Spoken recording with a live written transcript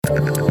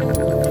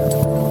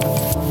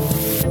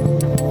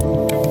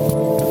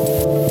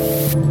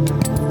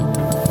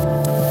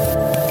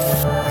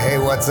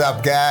What's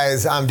up,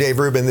 guys? I'm Dave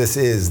Rubin. This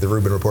is the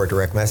Rubin Report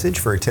Direct Message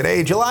for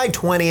today, July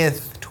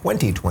 20th,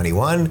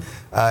 2021.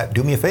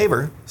 Do me a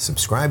favor,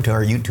 subscribe to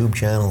our YouTube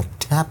channel,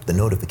 tap the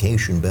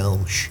notification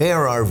bell,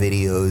 share our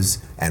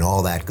videos, and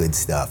all that good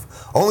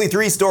stuff. Only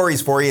 3 stories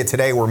for you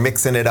today. We're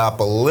mixing it up,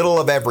 a little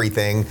of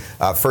everything.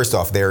 First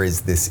off, there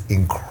is this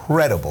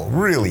incredible,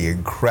 really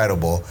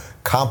incredible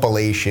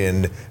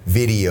compilation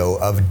video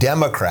of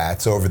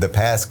Democrats over the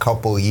past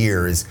couple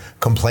years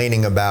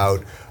complaining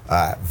about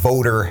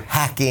voter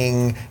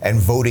hacking and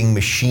voting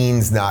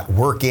machines not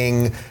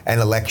working and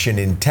election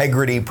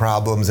integrity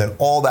problems and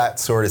all that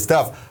sort of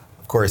stuff.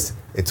 Of course,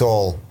 it's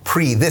all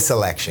pre this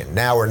election.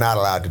 Now we're not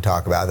allowed to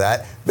talk about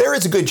that. There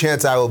is a good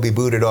chance I will be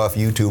booted off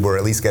YouTube or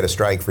at least get a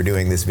strike for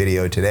doing this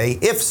video today.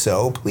 If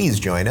so, please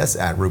join us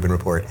at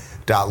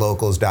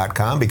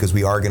rubinreport.locals.com because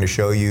we are going to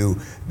show you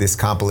this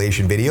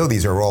compilation video.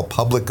 These are all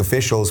public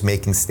officials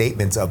making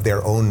statements of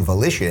their own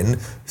volition.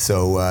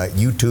 So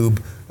YouTube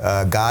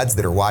gods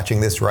that are watching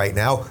this right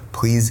now,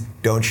 please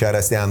don't shut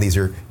us down. These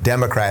are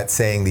Democrats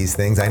saying these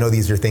things. I know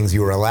these are things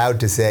you were allowed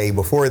to say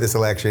before this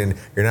election.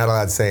 You're not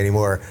allowed to say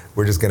anymore.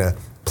 We're just going to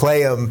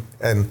play them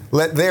and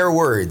let their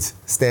words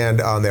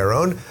stand on their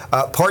own.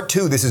 Part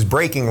 2, this is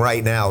breaking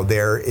right now.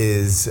 There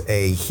is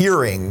a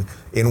hearing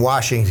in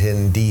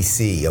Washington,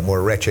 D.C., a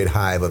more wretched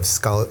hive of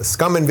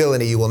scum and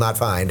villainy you will not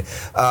find.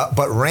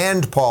 But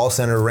Rand Paul,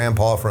 Senator Rand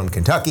Paul from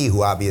Kentucky,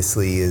 who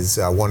obviously is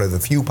one of the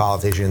few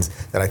politicians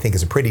that I think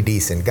is a pretty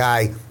decent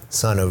guy,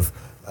 son of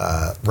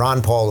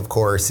Ron Paul, of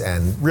course,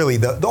 and really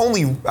the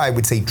only, I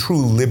would say,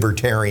 true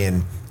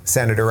libertarian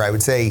senator. I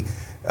would say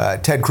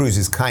Ted Cruz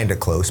is kind of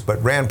close, but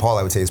Rand Paul,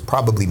 I would say, is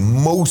probably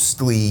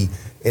mostly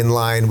in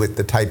line with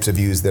the types of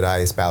views that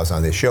I espouse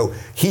on this show.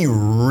 He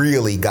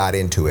really got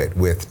into it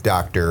with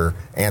Dr.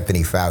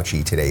 Anthony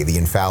Fauci today, the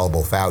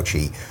infallible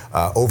Fauci,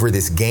 over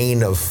this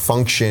gain of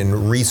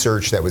function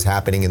research that was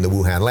happening in the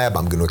Wuhan lab.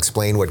 I'm going to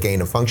explain what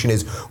gain of function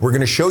is. We're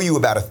going to show you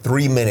about a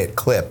 3-minute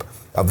clip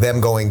of them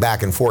going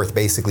back and forth,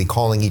 basically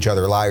calling each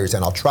other liars,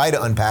 and I'll try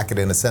to unpack it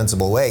in a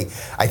sensible way.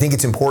 I think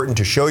it's important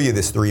to show you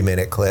this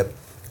 3-minute clip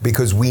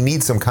because we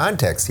need some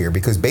context here,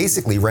 because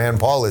basically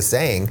Rand Paul is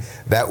saying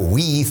that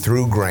we,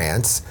 through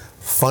grants,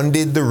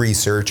 funded the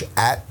research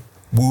at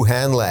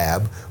Wuhan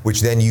lab,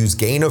 which then used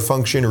gain of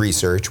function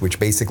research, which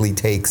basically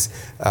takes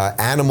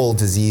animal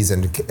disease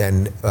and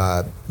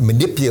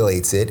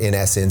manipulates it, in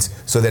essence,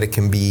 so that it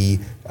can be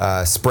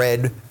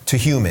spread to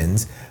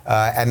humans,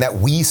 and that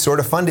we sort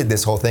of funded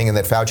this whole thing and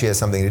that Fauci has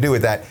something to do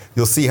with that.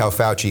 You'll see how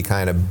Fauci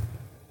kind of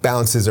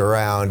bounces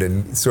around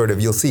and sort of,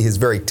 you'll see his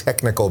very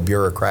technical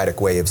bureaucratic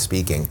way of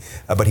speaking.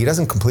 But he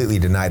doesn't completely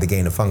deny the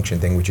gain of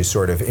function thing, which is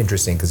sort of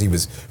interesting because he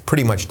was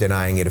pretty much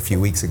denying it a few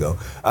weeks ago.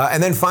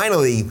 And then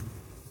finally,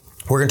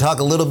 we're going to talk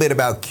a little bit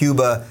about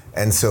Cuba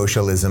and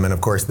socialism. And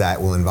of course,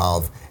 that will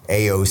involve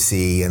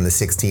AOC and the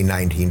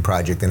 1619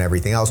 Project and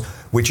everything else,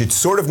 which it's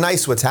sort of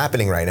nice what's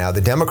happening right now.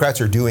 The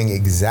Democrats are doing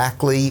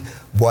exactly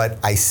what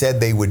I said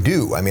they would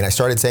do. I mean, I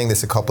started saying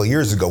this a couple of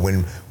years ago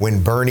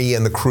when Bernie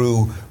and the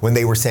crew, when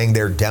they were saying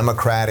they're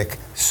democratic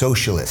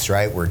socialists,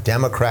 right? We're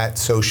Democrat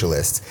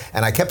socialists.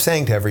 And I kept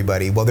saying to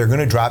everybody, well, they're going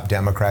to drop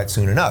Democrat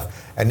soon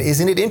enough. And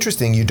isn't it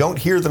interesting? You don't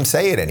hear them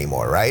say it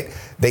anymore, right?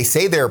 They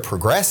say they're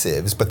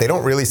progressives, but they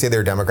don't really say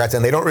they're Democrats,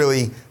 and they don't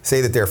really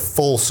say that they're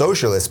full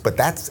socialists, but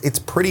it's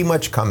pretty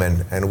much coming,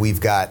 and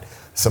we've got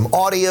some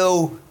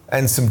audio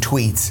and some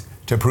tweets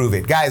to prove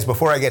it. Guys,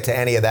 before I get to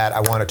any of that, I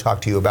want to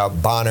talk to you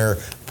about Bonner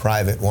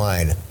Private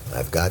Wine.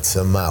 I've got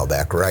some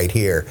Malbec right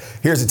here.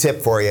 Here's a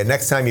tip for you.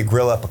 Next time you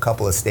grill up a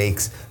couple of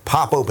steaks,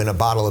 pop open a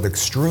bottle of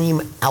extreme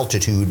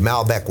altitude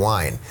Malbec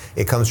wine.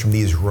 It comes from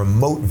these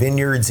remote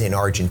vineyards in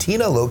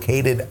Argentina,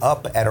 located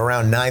up at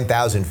around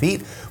 9,000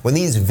 feet. When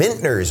these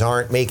vintners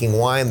aren't making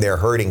wine, they're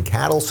herding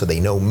cattle, so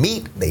they know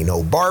meat, they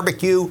know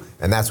barbecue,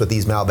 and that's what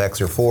these Malbecs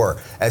are for.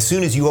 As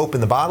soon as you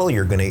open the bottle,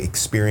 you're going to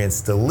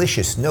experience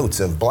delicious notes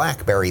of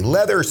blackberry,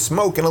 leather,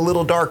 smoke, and a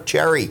little dark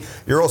cherry.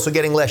 You're also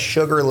getting less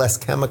sugar, less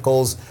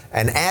chemicals,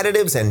 and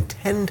additives, and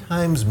 10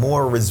 times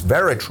more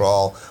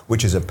resveratrol,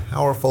 which is a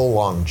powerful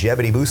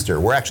longevity booster.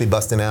 We're actually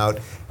busting out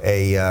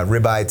a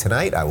ribeye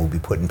tonight. I will be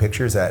putting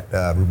pictures at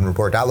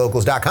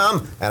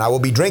rubinreport.locals.com, and I will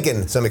be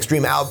drinking some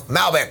extreme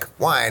Malbec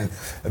wine.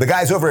 The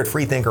guys over at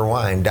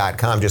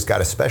freethinkerwine.com just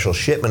got a special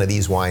shipment of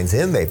these wines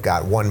in. They've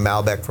got one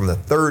Malbec from the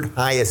 3rd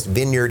highest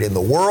vineyard in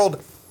the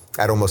world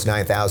at almost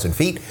 9,000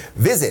 feet.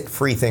 Visit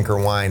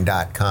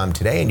freethinkerwine.com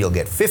today and you'll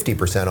get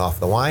 50%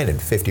 off the wine and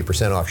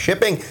 50% off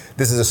shipping.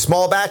 This is a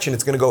small batch and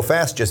it's going to go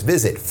fast. Just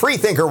visit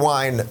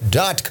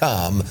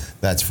freethinkerwine.com.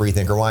 That's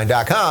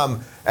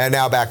freethinkerwine.com. And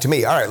now back to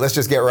me. All right, let's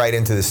just get right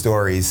into the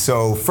stories.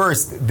 So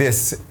first,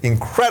 this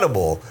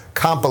incredible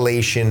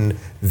compilation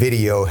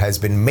video has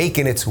been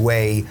making its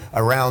way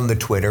around the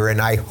Twitter, and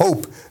I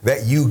hope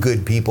that you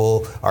good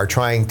people are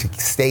trying to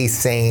stay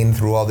sane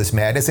through all this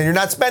madness, and you're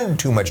not spending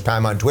too much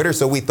time on Twitter,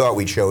 so we thought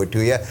we'd show it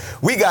to you.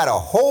 We got a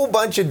whole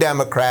bunch of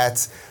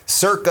Democrats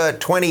circa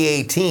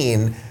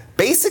 2018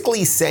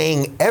 basically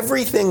saying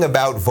everything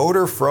about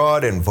voter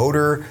fraud and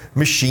voter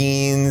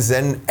machines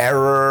and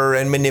error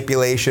and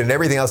manipulation and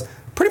everything else.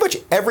 Pretty much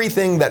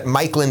everything that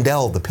Mike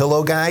Lindell, the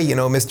pillow guy, you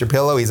know, Mr.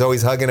 Pillow, he's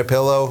always hugging a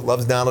pillow,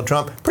 loves Donald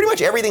Trump. Pretty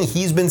much everything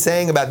he's been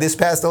saying about this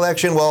past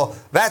election, well,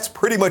 that's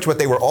pretty much what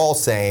they were all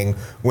saying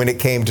when it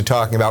came to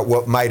talking about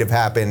what might have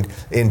happened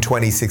in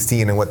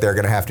 2016 and what they're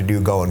going to have to do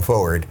going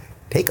forward.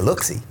 Take a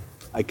look-see.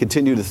 I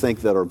continue to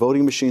think that our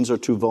voting machines are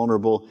too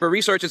vulnerable.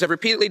 Researchers have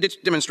repeatedly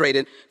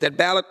demonstrated that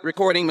ballot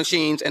recording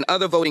machines and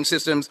other voting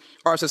systems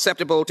are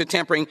susceptible to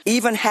tampering.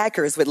 Even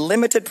hackers with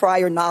limited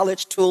prior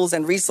knowledge, tools,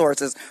 and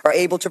resources are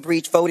able to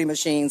breach voting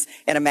machines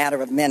in a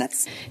matter of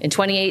minutes. In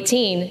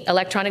 2018,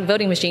 electronic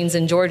voting machines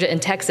in Georgia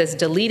and Texas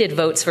deleted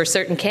votes for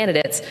certain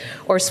candidates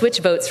or switched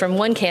votes from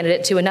one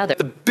candidate to another.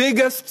 The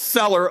biggest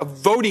seller of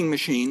voting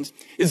machines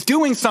is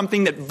doing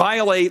something that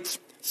violates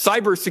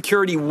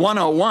Cybersecurity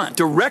 101,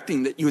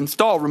 directing that you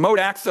install remote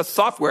access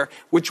software,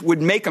 which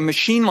would make a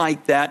machine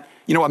like that,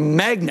 you know, a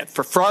magnet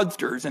for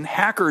fraudsters and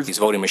hackers. These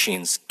voting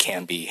machines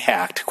can be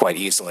hacked quite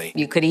easily.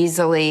 You could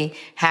easily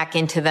hack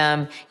into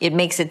them. It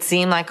makes it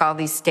seem like all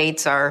these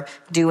states are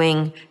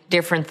doing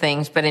different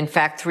things, but in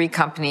fact, 3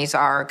 companies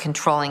are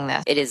controlling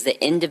this. It is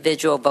the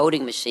individual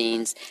voting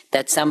machines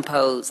that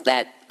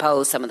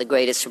pose some of the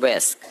greatest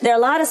risk. There are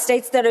a lot of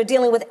states that are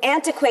dealing with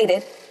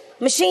antiquated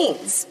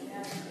machines,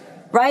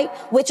 right,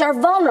 which are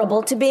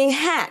vulnerable to being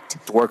hacked.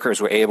 Workers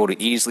were able to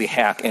easily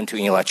hack into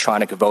an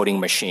electronic voting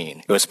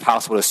machine. It was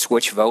possible to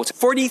switch votes.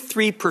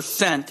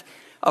 43%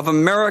 of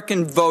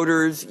American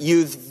voters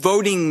use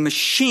voting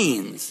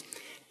machines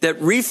that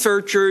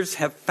researchers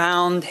have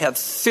found have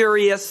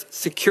serious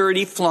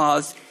security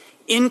flaws,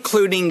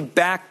 including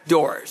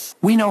backdoors.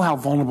 We know how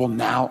vulnerable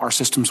now our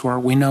systems were.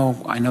 I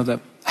know the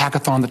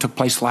hackathon that took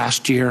place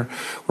last year,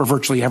 where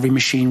virtually every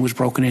machine was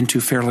broken into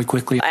fairly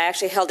quickly. I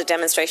actually held a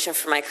demonstration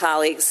for my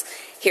colleagues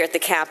here at the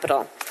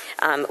Capitol,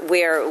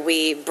 where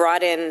we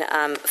brought in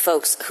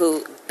folks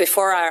who,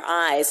 before our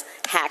eyes,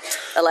 hacked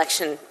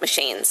election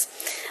machines.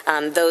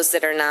 Those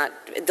that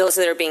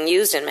are being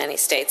used in many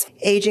states.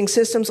 Aging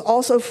systems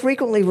also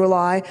frequently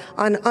rely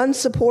on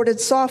unsupported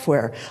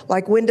software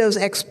like Windows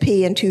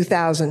XP in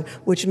 2000,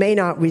 which may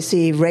not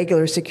receive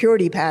regular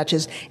security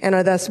patches and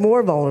are thus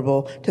more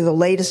vulnerable to the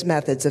latest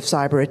methods of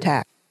cyber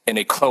attack. In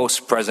a close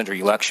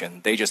presidential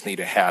election, they just need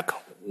to hack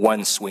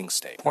one swing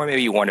state, or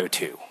maybe 1 or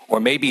 2,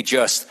 or maybe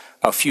just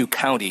a few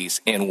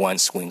counties in one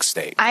swing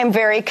state. I'm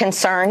very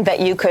concerned that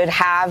you could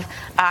have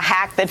a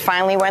hack that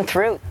finally went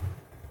through.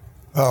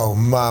 Oh,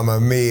 mamma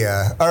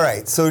mia. All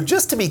right, so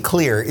just to be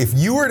clear, if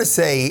you were to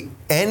say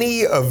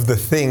any of the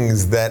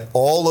things that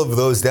all of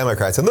those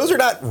Democrats, and those are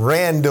not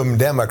random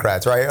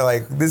Democrats, right?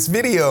 Like, this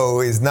video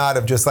is not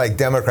of just like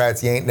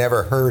Democrats you ain't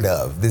never heard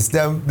of. This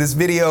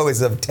video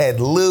is of Ted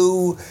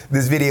Lieu.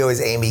 This video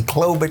is Amy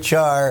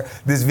Klobuchar.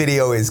 This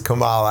video is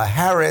Kamala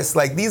Harris.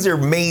 Like, these are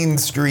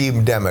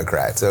mainstream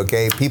Democrats,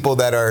 okay? People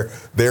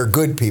they're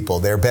good people.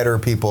 They're better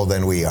people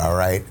than we are,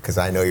 right? Because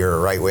I know you're a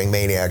right-wing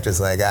maniac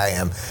just like I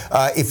am.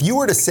 If you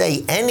were to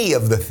say any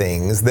of the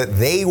things that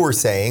they were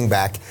saying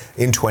back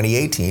in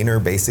 2018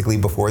 or basically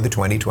before the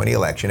 2020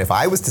 election, if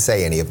I was to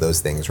say any of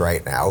those things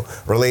right now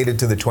related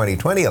to the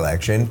 2020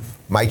 election,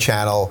 my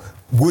channel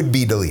would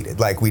be deleted.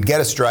 Like, we'd get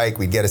a strike,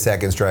 we'd get a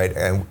second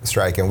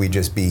strike, and we'd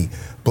just be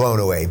blown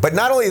away. But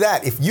not only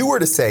that, if you were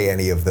to say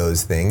any of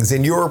those things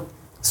in your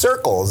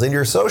circles, in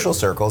your social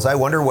circles, I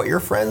wonder what your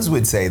friends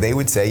would say. They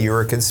would say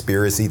you're a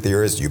conspiracy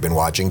theorist, you've been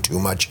watching too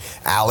much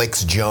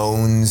Alex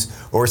Jones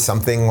or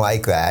something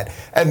like that.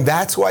 And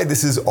that's why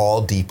this is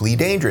all deeply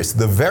dangerous.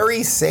 The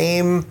very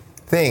same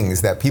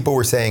things that people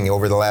were saying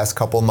over the last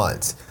couple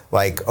months,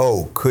 like,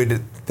 oh,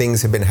 could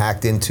things have been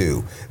hacked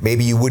into?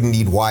 Maybe you wouldn't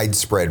need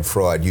widespread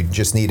fraud. You'd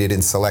just need it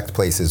in select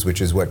places,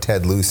 which is what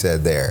Ted Lieu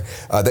said there.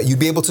 That you'd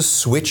be able to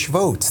switch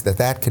votes,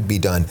 that could be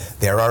done.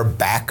 There are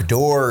back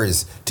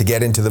doors to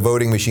get into the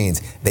voting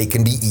machines. They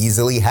can be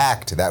easily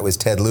hacked. That was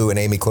Ted Lieu, and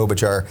Amy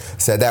Klobuchar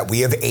said that. We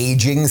have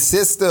aging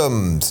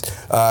systems.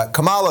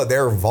 Kamala,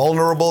 they're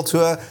vulnerable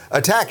to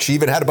attack. She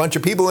even had a bunch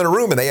of people in a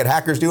room, and they had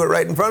hackers do it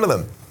right in front of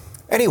them.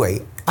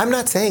 Anyway, I'm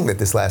not saying that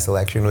this last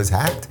election was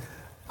hacked.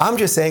 I'm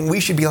just saying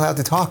we should be allowed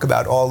to talk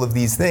about all of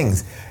these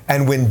things.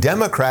 And when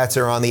Democrats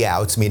are on the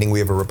outs, meaning we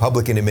have a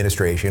Republican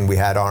administration, we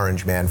had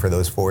Orange Man for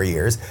those 4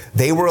 years,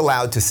 they were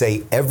allowed to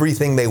say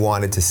everything they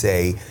wanted to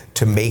say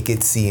to make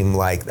it seem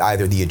like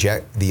either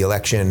the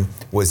election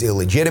was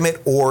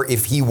illegitimate, or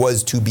if he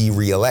was to be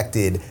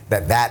reelected,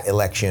 that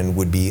election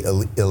would be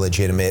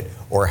illegitimate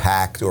or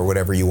hacked or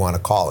whatever you want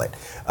to call it.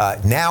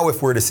 Now,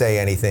 if we're to say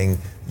anything,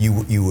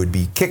 you would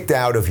be kicked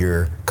out of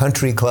your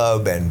country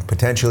club and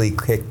potentially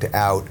kicked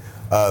out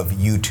of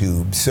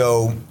YouTube.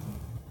 So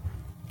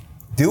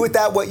do with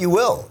that what you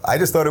will. I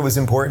just thought it was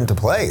important to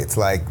play. It's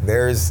like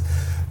there's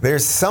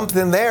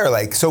something there.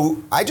 Like,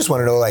 so I just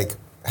want to know, like,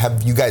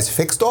 have you guys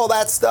fixed all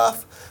that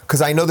stuff?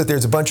 Because I know that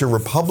there's a bunch of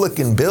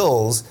Republican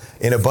bills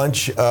in a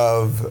bunch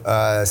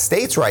of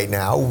states right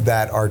now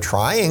that are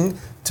trying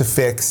to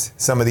fix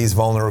some of these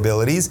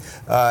vulnerabilities.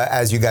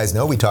 As you guys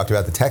know, we talked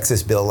about the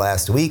Texas bill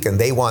last week, and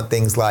they want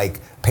things like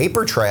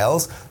paper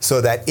trails so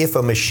that if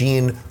a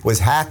machine was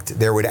hacked,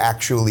 there would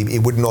actually, it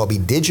wouldn't all be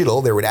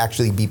digital, there would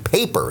actually be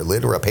paper.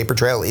 Literally, a paper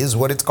trail is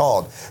what it's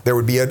called. There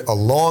would be a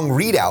long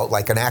readout,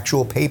 like an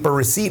actual paper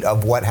receipt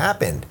of what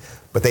happened.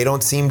 But they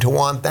don't seem to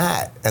want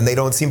that. And they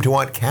don't seem to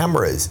want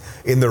cameras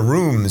in the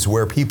rooms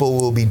where people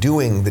will be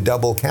doing the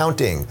double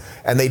counting.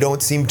 And they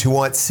don't seem to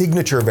want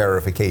signature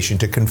verification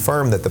to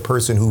confirm that the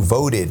person who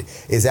voted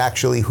is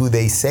actually who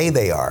they say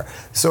they are.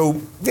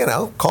 So, you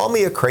know, call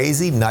me a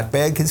crazy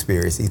nutbag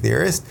conspiracy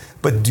theorist,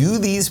 but do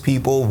these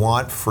people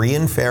want free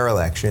and fair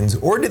elections,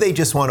 or do they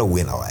just want to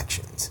win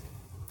elections?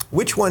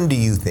 Which one do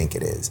you think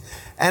it is?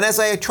 And as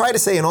I try to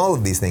say in all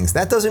of these things,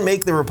 that doesn't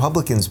make the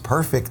Republicans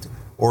perfect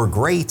or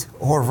great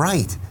or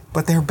right,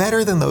 but they're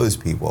better than those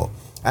people.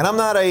 And I'm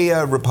not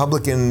a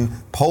Republican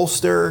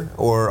pollster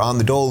or on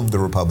the dole of the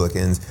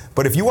Republicans,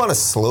 but if you want to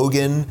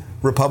slogan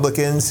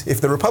Republicans,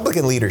 if the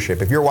Republican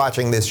leadership, if you're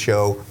watching this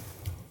show,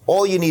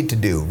 all you need to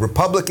do,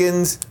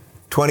 Republicans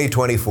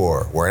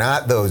 2024, we're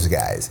not those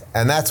guys.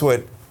 And that's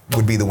what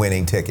would be the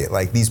winning ticket.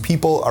 Like, these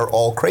people are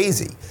all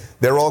crazy.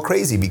 They're all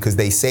crazy because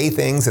they say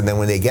things, and then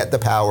when they get the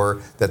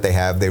power that they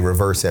have, they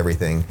reverse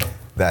everything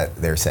that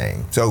they're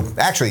saying. So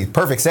actually,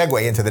 perfect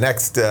segue into the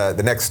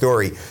next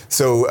story.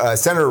 So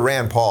Senator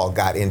Rand Paul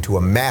got into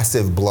a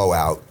massive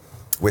blowout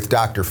with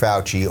Dr.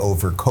 Fauci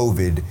over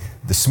COVID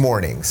this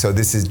morning. So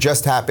this has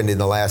just happened in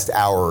the last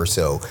hour or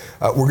so.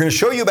 We're going to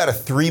show you about a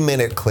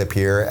 3-minute clip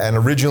here. And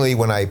originally,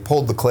 when I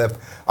pulled the clip,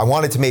 I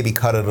wanted to maybe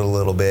cut it a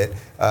little bit.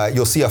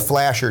 You'll see a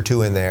flash or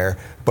two in there.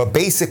 But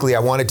basically, I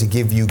wanted to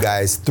give you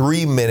guys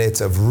 3 minutes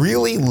of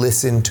really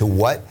listen to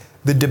what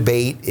the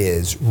debate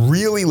is.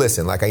 Really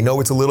listen. Like, I know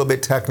it's a little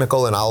bit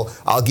technical, and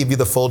I'll give you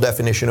the full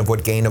definition of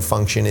what gain of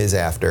function is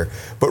after.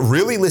 But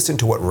really listen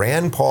to what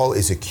Rand Paul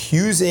is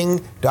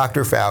accusing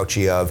Dr.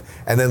 Fauci of,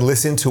 and then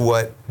listen to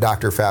what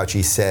Dr.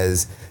 Fauci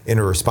says in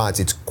a response.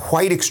 It's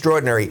quite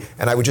extraordinary.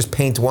 And I would just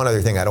paint one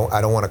other thing. I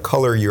don't want to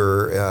color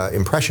your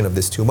impression of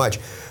this too much.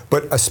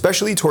 But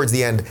especially towards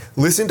the end,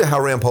 listen to how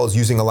Rand Paul is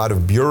using a lot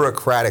of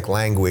bureaucratic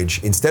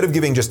language instead of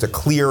giving just a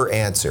clear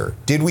answer.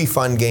 Did we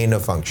fund gain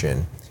of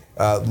function?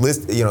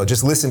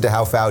 Just listen to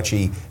how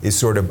Fauci is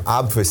sort of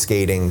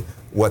obfuscating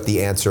what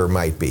the answer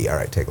might be. All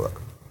right, take a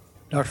look.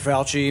 Dr.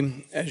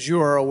 Fauci, as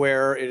you are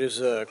aware, it is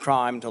a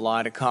crime to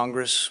lie to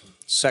Congress.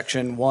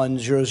 Section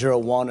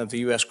 1001 of the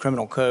U.S.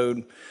 Criminal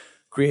Code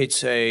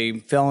creates a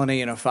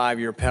felony and a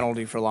 5-year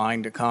penalty for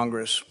lying to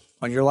Congress.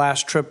 On your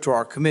last trip to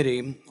our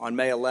committee on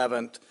May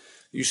 11th,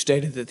 you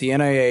stated that the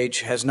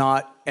NIH has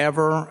not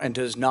ever and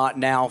does not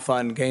now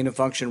fund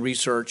gain-of-function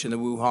research in the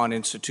Wuhan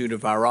Institute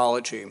of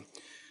Virology.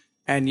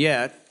 And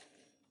yet,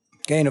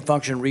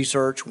 gain-of-function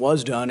research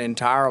was done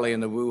entirely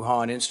in the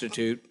Wuhan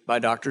Institute by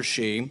Dr.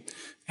 Shi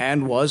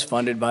and was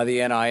funded by the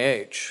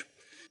NIH.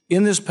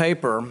 In this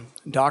paper,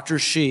 Dr.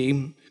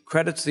 Shi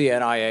credits the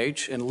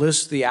NIH and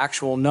lists the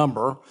actual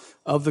number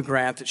of the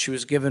grant that she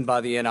was given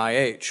by the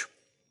NIH.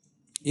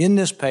 In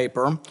this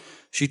paper,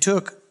 she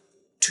took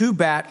 2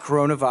 bat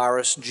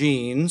coronavirus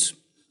genes,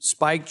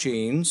 spike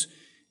genes,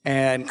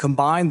 and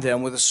combined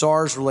them with a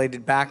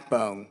SARS-related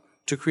backbone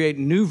to create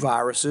new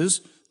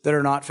viruses that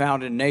are not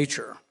found in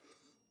nature.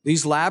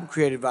 These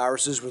lab-created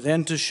viruses were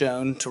then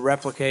shown to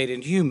replicate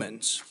in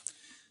humans.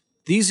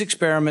 These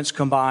experiments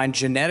combine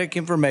genetic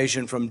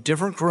information from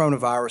different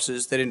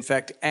coronaviruses that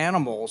infect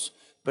animals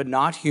but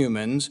not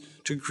humans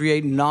to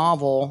create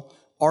novel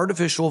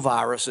artificial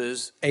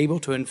viruses able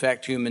to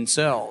infect human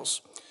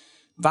cells.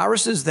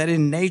 Viruses that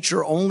in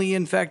nature only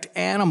infect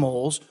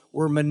animals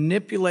were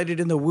manipulated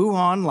in the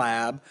Wuhan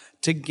lab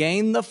to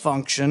gain the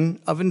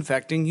function of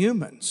infecting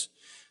humans.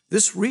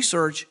 This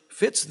research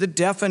fits the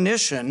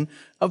definition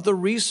of the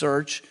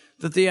research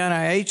that the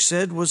NIH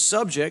said was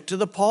subject to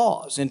the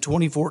pause in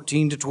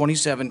 2014 to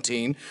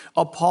 2017,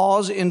 a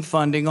pause in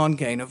funding on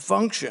gain of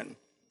function.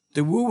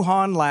 The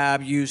Wuhan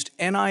lab used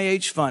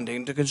NIH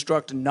funding to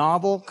construct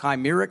novel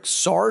chimeric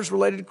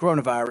SARS-related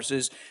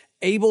coronaviruses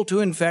able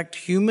to infect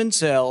human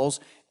cells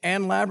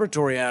and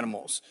laboratory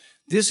animals.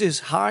 This is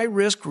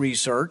high-risk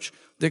research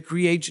that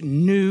creates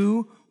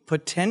new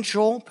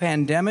potential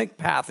pandemic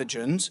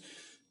pathogens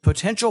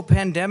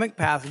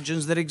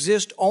that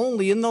exist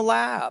only in the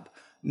lab,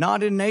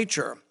 not in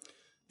nature.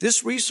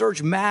 This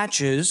research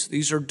matches,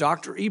 these are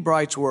Dr.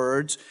 Ebright's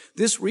words,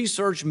 this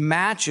research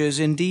matches,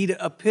 indeed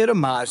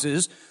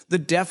epitomizes, the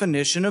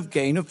definition of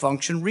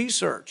gain-of-function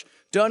research,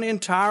 done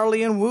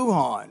entirely in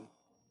Wuhan,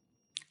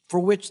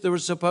 for which there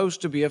was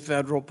supposed to be a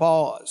federal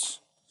pause.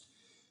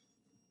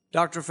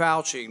 Dr.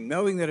 Fauci,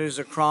 knowing that it is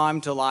a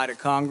crime to lie to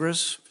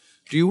Congress,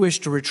 do you wish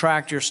to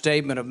retract your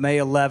statement of May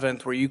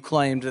 11th where you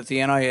claimed that the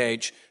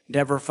NIH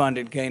never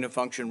funded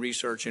gain-of-function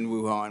research in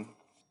Wuhan?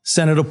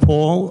 Senator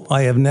Paul,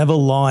 I have never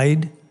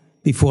lied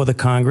before the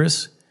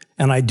Congress,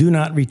 and I do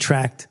not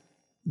retract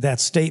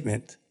that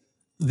statement.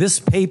 This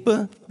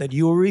paper that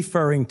you are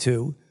referring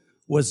to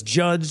was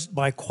judged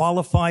by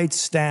qualified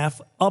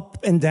staff up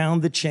and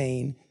down the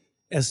chain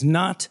as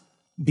not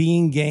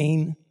being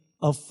gain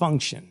of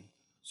function.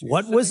 So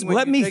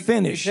let me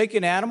finish. You take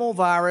an animal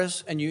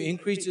virus and you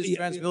increase its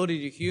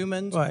transmissibility to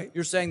humans. Right.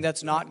 You're saying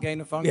that's not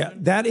gain of function? Yeah,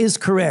 that is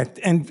correct.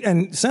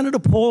 And Senator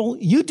Paul,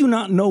 you do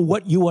not know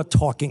what you are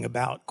talking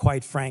about,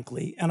 quite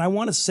frankly. And I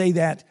want to say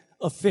that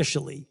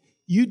officially.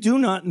 You do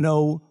not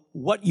know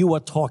what you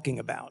are talking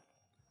about.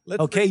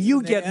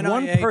 You get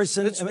one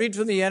person. Let's read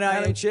from the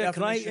NIH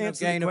definition of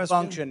gain of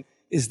function.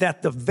 Is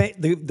that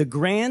the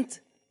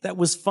grant that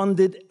was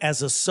funded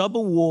as a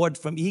sub-award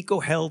from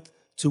EcoHealth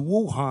to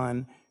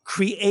Wuhan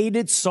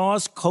created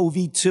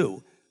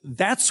SARS-CoV-2.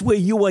 That's where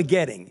you are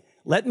getting.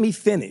 Let me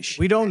finish.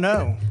 We don't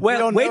know.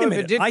 Well, wait a minute.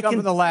 If it did come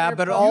from the lab,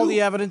 but all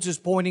the evidence is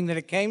pointing that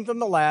it came from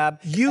the lab,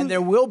 and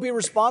there will be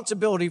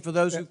responsibility for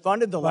those who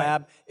funded the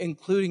lab,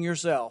 including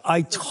yourself.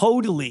 I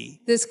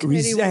totally This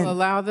committee will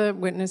allow the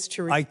witness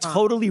to respond. I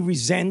totally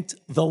resent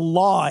the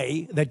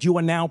lie that you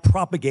are now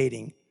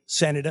propagating,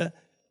 Senator,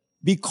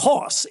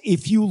 because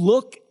if you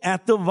look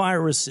at the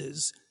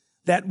viruses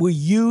that were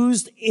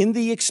used in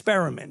the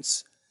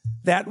experiments,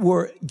 that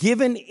were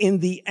given in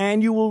the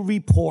annual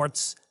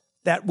reports,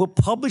 that were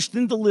published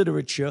in the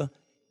literature,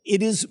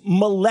 it is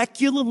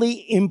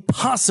molecularly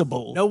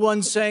impossible. No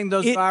one's saying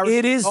those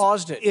viruses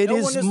caused it. No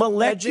one is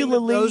alleging that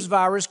those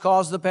viruses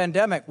caused the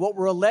pandemic. What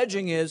we're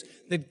alleging is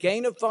that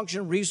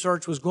gain-of-function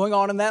research was going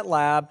on in that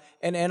lab,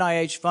 and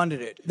NIH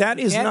funded it. That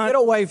is not... You can't get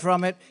away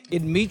from it.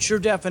 It meets your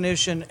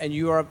definition, and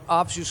you are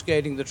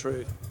obfuscating the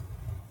truth.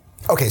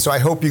 Okay, so I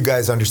hope you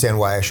guys understand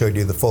why I showed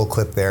you the full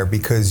clip there,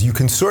 because you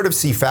can sort of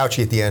see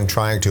Fauci at the end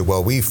trying to,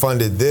 well, we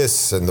funded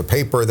this and the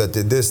paper that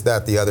did this,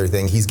 that, the other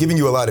thing. He's giving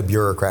you a lot of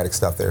bureaucratic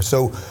stuff there.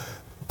 So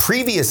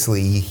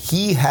previously,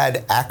 he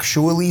had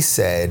actually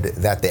said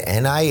that the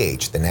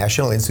NIH, the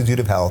National Institute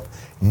of Health,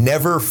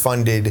 never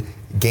funded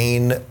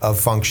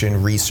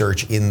gain-of-function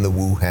research in the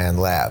Wuhan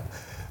lab.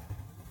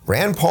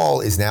 Rand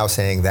Paul is now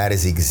saying that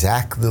is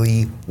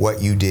exactly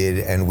what you did,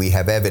 and we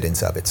have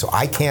evidence of it. So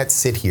I can't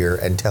sit here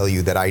and tell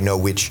you that I know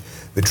which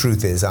the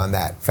truth is on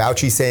that.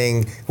 Fauci's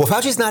saying, well,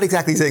 Fauci's not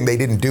exactly saying they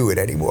didn't do it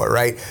anymore,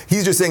 right?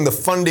 He's just saying the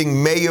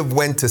funding may have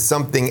went to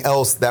something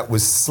else that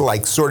was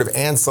like sort of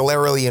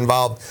ancillarily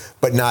involved,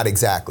 but not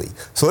exactly.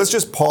 So let's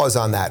just pause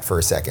on that for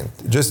a second.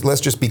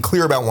 Let's just be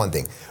clear about one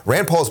thing.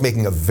 Rand Paul is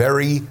making a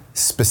very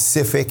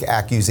specific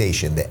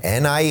accusation. The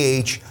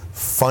NIH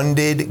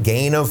funded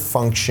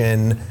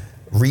gain-of-function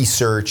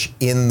research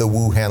in the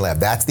Wuhan lab.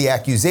 That's the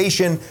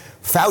accusation.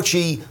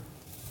 Fauci,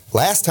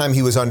 last time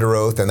he was under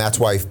oath, and that's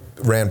why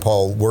Rand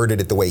Paul worded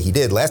it the way he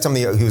did, last time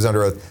he was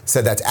under oath,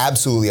 said that's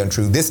absolutely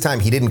untrue. This time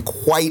he didn't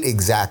quite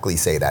exactly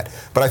say that.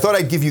 But I thought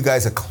I'd give you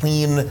guys a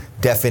clean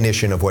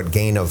definition of what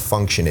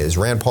gain-of-function is.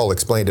 Rand Paul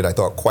explained it, I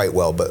thought, quite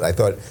well, but I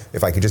thought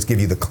if I could just give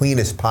you the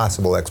cleanest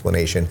possible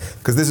explanation,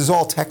 because this is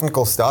all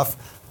technical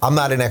stuff. I'm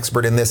not an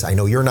expert in this. I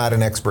know you're not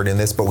an expert in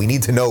this, but we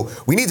need to know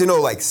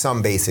like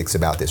some basics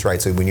about this,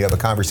 right? So when you have a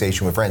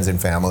conversation with friends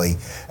and family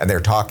and they're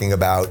talking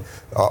about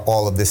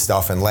all of this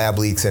stuff and lab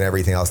leaks and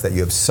everything else, that you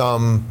have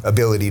some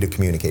ability to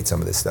communicate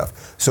some of this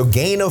stuff. So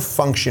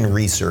gain-of-function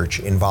research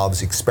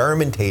involves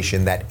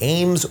experimentation that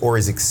aims or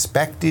is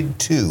expected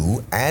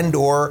to, and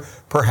or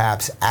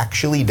perhaps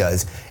actually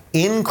does,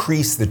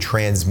 increase the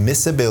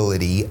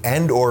transmissibility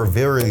and or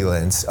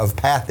virulence of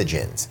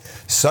pathogens.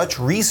 Such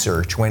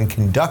research, when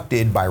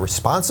conducted by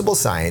responsible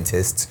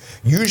scientists,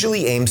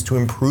 usually aims to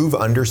improve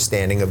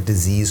understanding of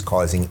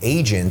disease-causing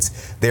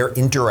agents, their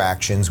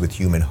interactions with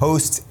human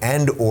hosts,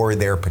 and or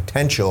their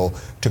potential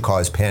to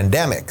cause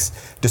pandemics.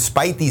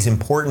 Despite these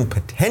important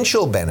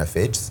potential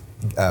benefits,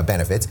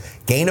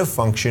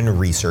 gain-of-function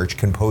research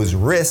can pose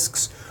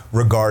risks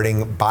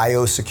regarding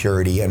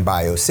biosecurity and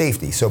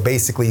biosafety. So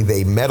basically,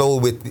 they meddle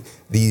with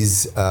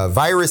these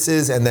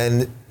viruses, and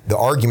then the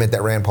argument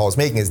that Rand Paul is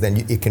making is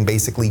then it can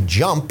basically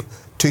jump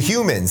to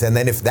humans. And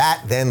then if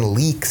that then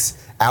leaks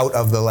out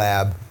of the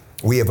lab,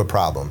 we have a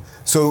problem.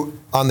 So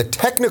on the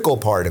technical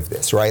part of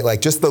this, right,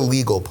 like just the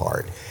legal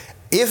part,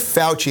 if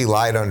Fauci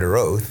lied under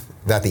oath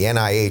that the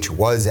NIH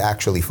was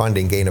actually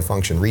funding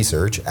gain-of-function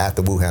research at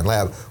the Wuhan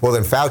lab, well,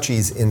 then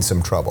Fauci's in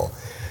some trouble.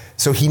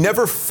 So he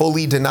never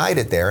fully denied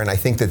it there, and I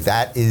think that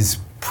that is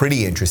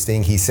pretty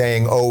interesting. He's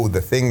saying, oh,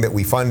 the thing that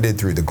we funded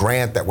through the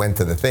grant that went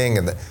to the thing,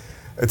 and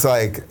it's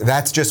like,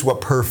 that's just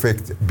what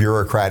perfect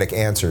bureaucratic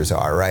answers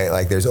are, right?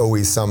 Like there's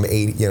always some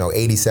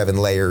 87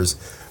 layers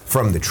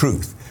from the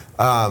truth.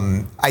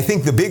 I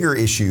think the bigger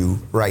issue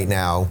right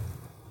now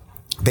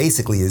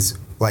basically is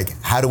like,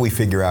 how do we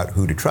figure out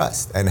who to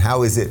trust? And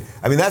how is it,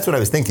 I mean, that's what I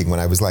was thinking when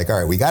I was like, all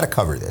right, we got to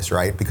cover this,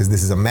 right? Because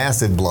this is a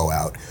massive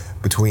blowout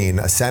between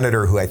a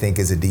senator who I think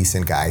is a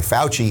decent guy,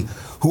 Fauci,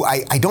 who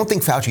I don't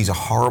think Fauci's a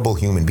horrible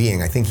human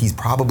being. I think he's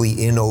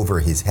probably in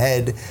over his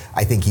head.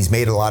 I think he's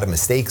made a lot of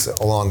mistakes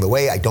along the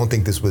way. I don't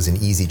think this was an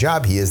easy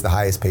job. He is the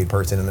highest paid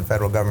person in the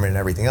federal government and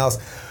everything else.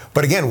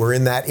 But again, we're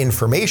in that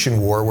information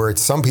war where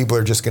some people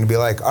are just going to be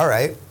like, all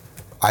right,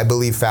 I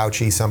believe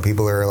Fauci. Some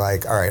people are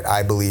like, all right,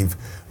 I believe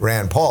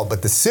Rand Paul.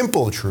 But the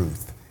simple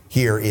truth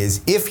here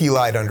is if he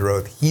lied under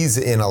oath, he's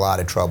in a lot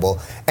of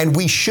trouble. And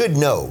we should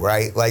know,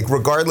 right? Like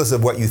regardless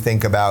of what you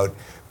think about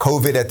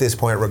COVID at this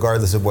point,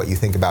 regardless of what you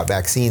think about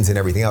vaccines and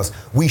everything else,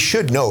 we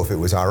should know if it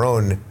was our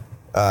own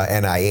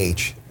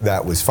NIH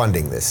that was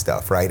funding this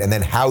stuff, right? And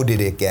then how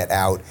did it get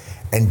out?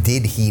 And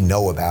did he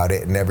know about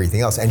it and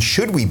everything else? And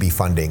should we be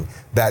funding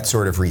that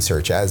sort of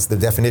research? As the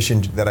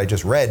definition that I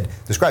just read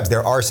describes,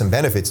 there are some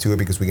benefits to it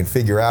because we can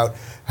figure out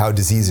how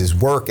diseases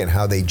work and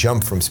how they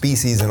jump from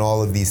species and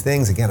all of these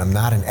things. Again, I'm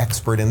not an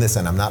expert in this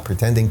and I'm not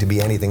pretending to be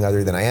anything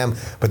other than I am,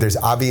 but there's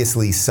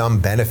obviously some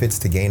benefits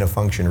to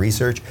gain-of-function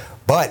research.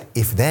 But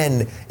if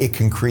then it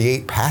can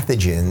create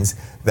pathogens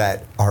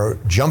that are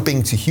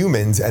jumping to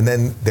humans and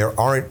then there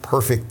aren't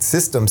perfect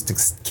systems to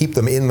keep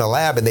them in the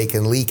lab and they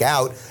can leak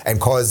out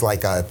and cause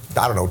like a,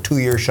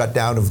 2-year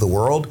shutdown of the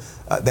world,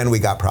 then we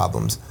got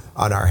problems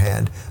on our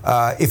hand.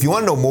 If you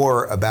want to know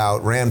more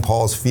about Rand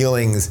Paul's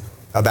feelings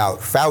about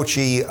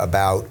Fauci,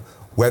 about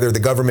whether the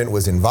government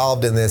was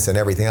involved in this and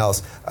everything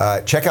else,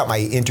 check out my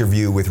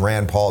interview with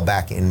Rand Paul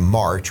back in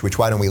March, which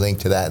why don't we link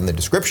to that in the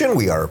description?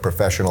 We are a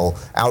professional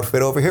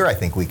outfit over here. I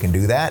think we can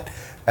do that.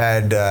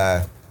 And,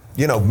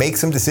 make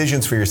some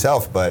decisions for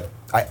yourself. But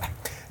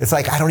it's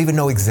like I don't even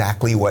know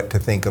exactly what to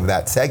think of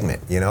that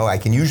segment. I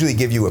can usually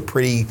give you a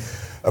pretty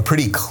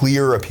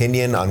clear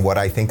opinion on what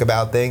I think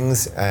about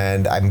things.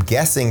 And I'm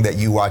guessing that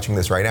you watching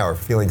this right now are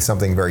feeling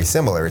something very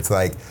similar. It's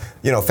like,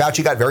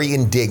 Fauci got very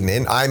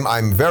indignant.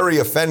 I'm very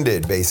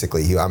offended,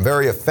 basically. I'm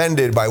very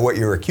offended by what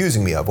you're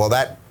accusing me of. Well,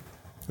 that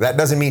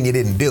doesn't mean you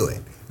didn't do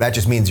it. That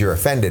just means you're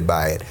offended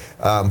by it.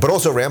 But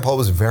also, Rand Paul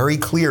was very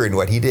clear in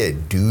what he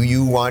did. Do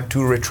you want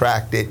to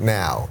retract it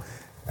now?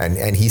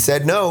 And he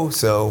said no,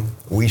 so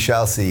we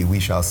shall see, we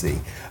shall see.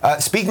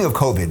 Speaking of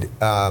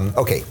COVID,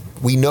 okay,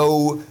 we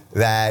know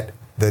that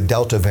the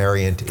Delta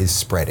variant is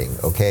spreading,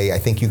 okay? I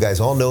think you guys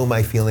all know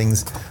my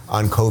feelings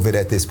on COVID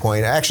at this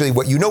point. Actually,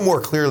 what you know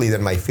more clearly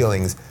than my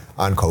feelings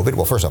on COVID,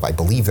 well, first off, I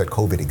believe that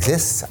COVID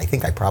exists. I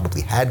think I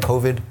probably had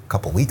COVID a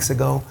couple weeks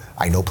ago.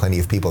 I know plenty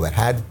of people that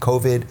had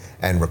COVID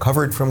and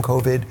recovered from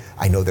COVID.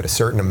 I know that a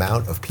certain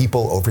amount of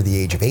people over the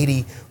age of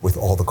 80 with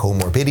all the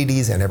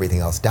comorbidities and everything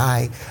else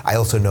die. I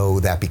also know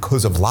that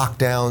because of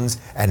lockdowns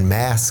and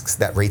masks,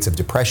 that rates of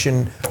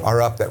depression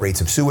are up, that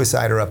rates of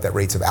suicide are up, that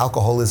rates of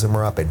alcoholism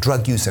are up, and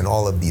drug use and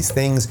all of these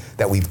things,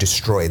 that we've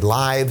destroyed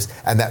lives,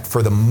 and that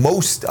for the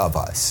most of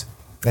us,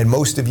 and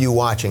most of you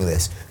watching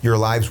this, your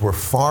lives were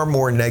far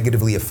more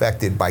negatively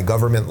affected by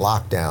government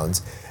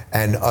lockdowns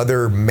and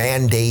other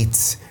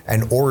mandates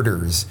and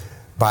orders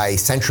by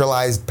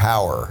centralized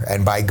power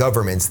and by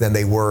governments than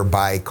they were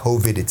by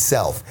COVID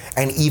itself.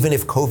 And even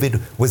if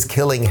COVID was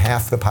killing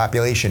half the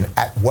population,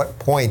 at what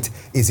point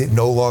is it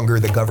no longer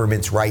the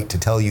government's right to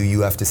tell you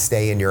you have to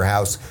stay in your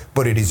house,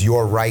 but it is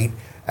your right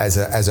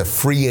as a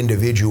free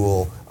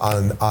individual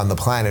on the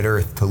planet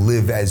Earth to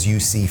live as you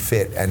see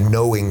fit, and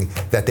knowing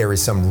that there is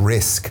some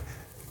risk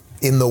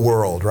in the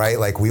world, right?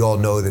 Like we all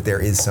know that there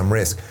is some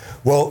risk.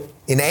 Well,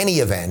 in any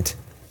event,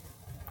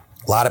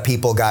 a lot of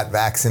people got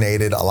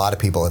vaccinated. A lot of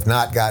people have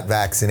not got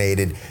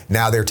vaccinated.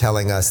 Now they're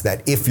telling us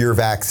that if you're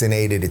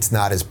vaccinated, it's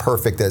not as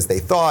perfect as they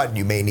thought.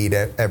 You may need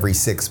a every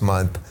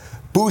 6-month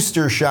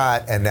booster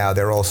shot. And now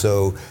they're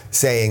also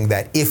saying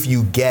that if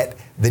you get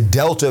the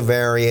Delta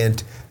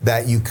variant,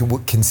 that you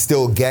can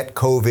still get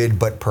COVID,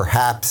 but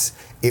perhaps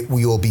you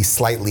will be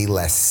slightly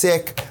less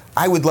sick.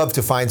 I would love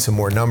to find some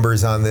more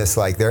numbers on this.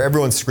 Like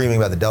everyone's screaming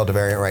about the Delta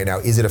variant right now.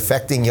 Is it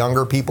affecting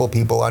younger people,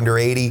 people under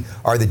 80?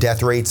 Are the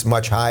death rates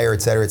much higher,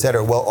 et cetera, et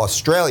cetera? Well,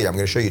 Australia, I'm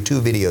going to show you 2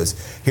 videos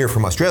here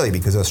from Australia,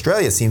 because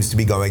Australia seems to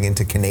be going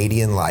into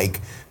Canadian-like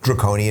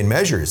draconian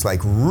measures, like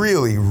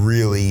really,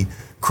 really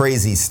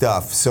crazy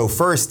stuff. So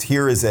first,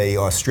 here is a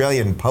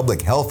Australian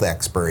public health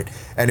expert.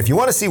 And if you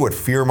want to see what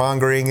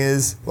fear-mongering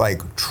is,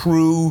 like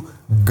true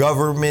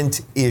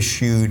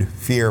government-issued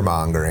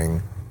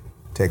fear-mongering,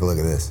 take a look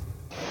at this.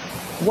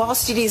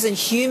 Whilst it is in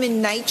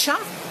human nature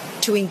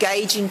to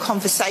engage in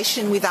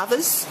conversation with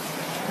others,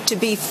 to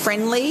be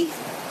friendly,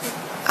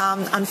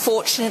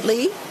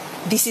 unfortunately,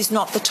 this is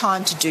not the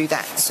time to do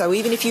that. So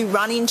even if you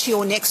run into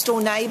your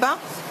next-door neighbour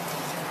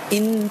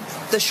in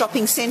the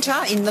shopping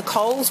centre, in the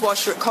Coles,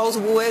 whilst you're at Coles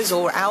or Woolworths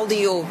or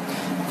Aldi or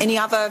any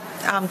other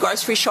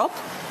grocery shop,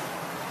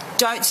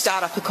 don't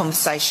start up a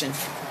conversation.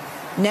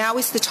 Now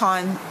is the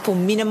time for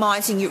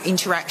minimising your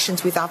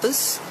interactions with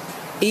others.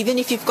 Even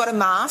if you've got a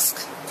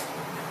mask,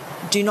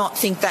 do not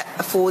think that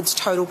affords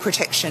total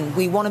protection.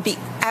 We want to be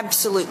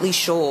absolutely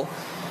sure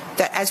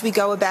that as we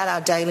go about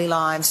our daily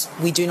lives,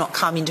 we do not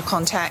come into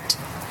contact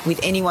with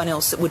anyone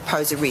else that would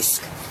pose a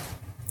risk.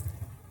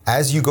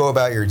 As you go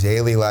about your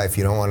daily life,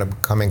 you don't want to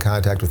come in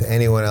contact with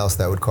anyone else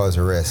that would cause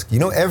a risk. You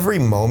know, every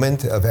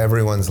moment of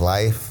everyone's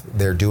life,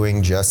 they're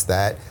doing just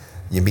that.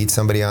 You meet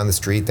somebody on the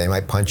street, they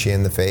might punch you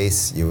in the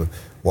face. You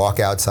walk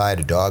outside,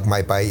 a dog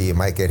might bite you, you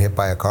might get hit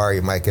by a car,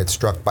 you might get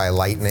struck by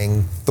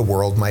lightning, the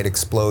world might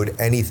explode,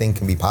 anything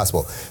can be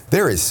possible.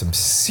 There is some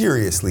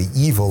seriously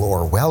evil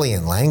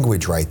Orwellian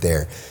language right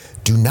there.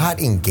 Do not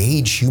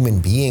engage human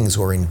beings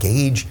or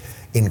engage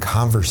in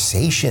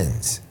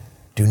conversations.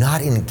 Do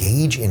not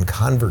engage in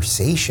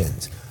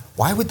conversations.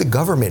 Why would the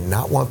government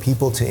not want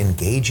people to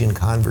engage in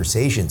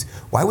conversations?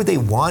 Why would they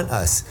want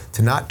us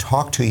to not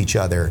talk to each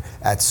other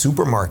at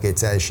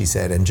supermarkets, as she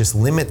said, and just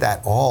limit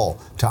that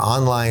all to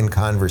online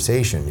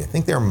conversation? You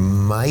think there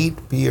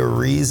might be a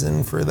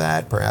reason for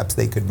that? Perhaps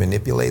they could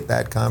manipulate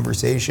that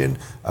conversation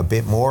a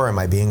bit more? Am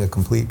I being a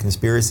complete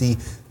conspiracy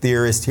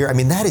theorist here? I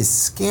mean, that is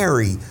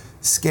scary,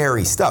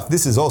 scary stuff.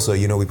 This is also,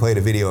 we played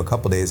a video a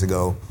couple days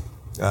ago.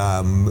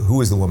 Who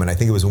was the woman? I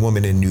think it was a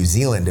woman in New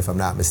Zealand, if I'm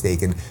not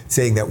mistaken,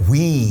 saying that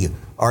we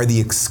are the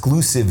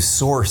exclusive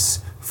source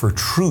for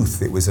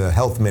truth. It was a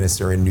health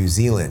minister in New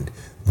Zealand.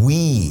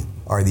 We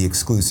are the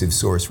exclusive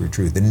source for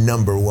truth, the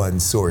number one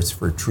source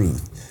for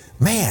truth.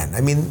 Man, I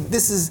mean,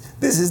 this is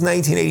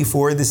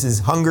 1984. This is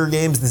Hunger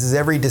Games. This is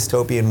every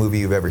dystopian movie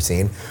you've ever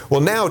seen.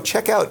 Well, now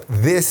check out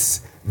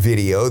this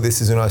video. This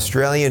is an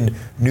Australian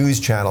news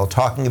channel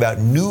talking about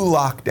new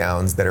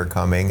lockdowns that are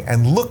coming,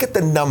 and look at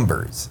the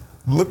numbers.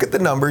 Look at the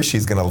numbers.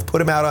 She's going to put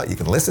them out. You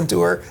can listen to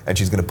her, and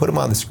she's going to put them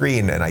on the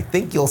screen, and I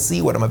think you'll see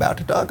what I'm about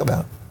to talk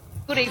about.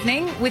 Good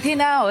evening.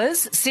 Within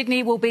hours,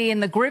 Sydney will be in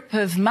the grip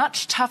of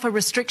much tougher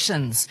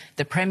restrictions.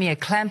 The Premier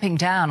clamping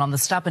down on the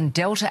stubborn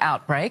Delta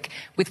outbreak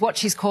with what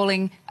she's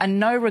calling a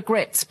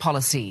no-regrets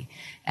policy.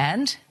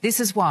 And this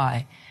is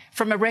why.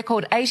 From a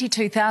record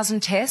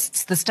 82,000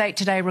 tests, the state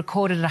today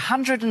recorded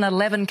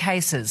 111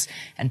 cases,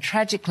 and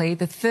tragically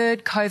the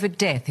third COVID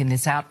death in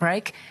this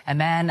outbreak, a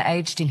man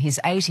aged in his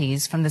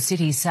 80s from the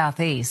city's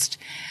southeast.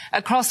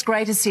 Across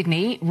Greater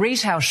Sydney,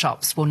 retail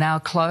shops will now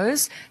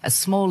close. A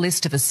small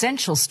list of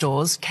essential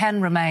stores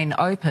can remain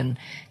open.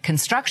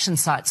 Construction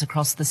sites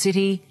across the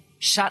city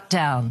shut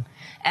down.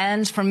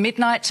 And from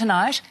midnight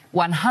tonight,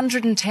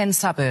 110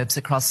 suburbs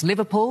across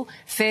Liverpool,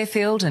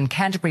 Fairfield and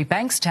Canterbury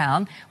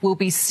Bankstown will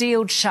be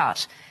sealed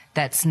shut.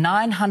 That's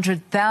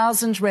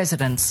 900,000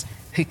 residents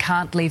who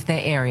can't leave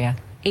their area,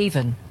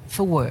 even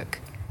for work.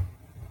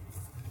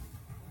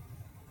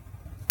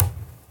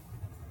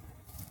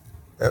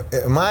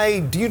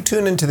 Do you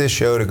tune into this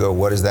show to go,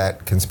 what does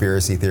that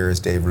conspiracy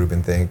theorist Dave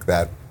Rubin think?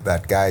 That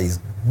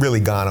guy's really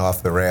gone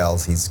off the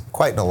rails. He's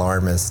quite an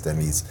alarmist,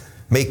 and he's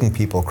making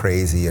people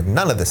crazy, and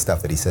none of the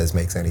stuff that he says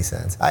makes any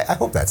sense. I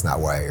hope that's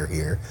not why you're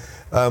here.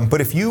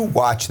 But if you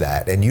watch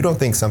that and you don't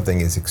think something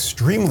is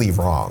extremely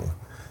wrong,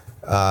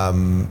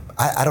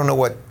 I don't know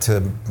what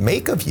to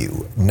make of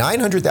you.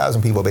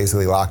 900,000 people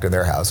basically locked in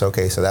their house.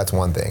 Okay, so that's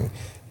one thing.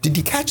 Did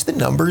you catch the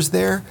numbers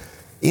there?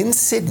 In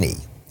Sydney,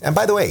 and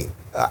by the way,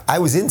 I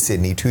was in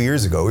Sydney 2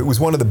 years ago. It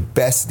was one of the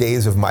best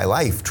days of my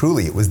life,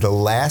 truly. It was the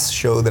last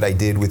show that I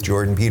did with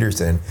Jordan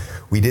Peterson.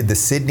 We did the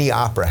Sydney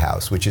Opera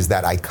House, which is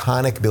that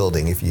iconic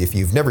building. If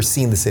you've never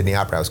seen the Sydney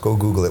Opera House, go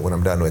Google it when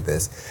I'm done with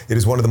this. It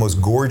is one of the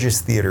most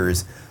gorgeous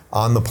theaters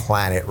on the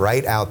planet,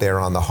 right out there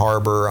on the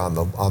harbor, on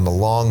the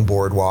long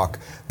boardwalk.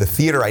 The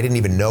theater, I didn't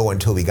even know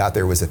until we got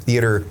there, was a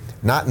theater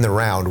not in the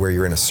round where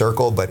you're in a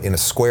circle, but in a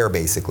square,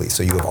 basically.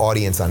 So you have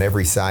audience on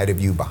every side of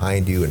you,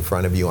 behind you, in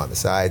front of you, on the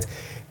sides.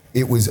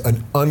 It was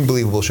an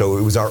unbelievable show.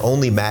 It was our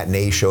only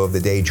matinee show of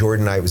the day.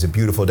 Jordan and I, it was a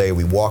beautiful day.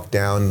 We walked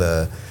down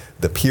the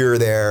pier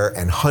there,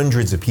 and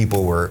hundreds of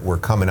people were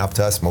coming up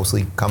to us,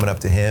 mostly coming up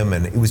to him,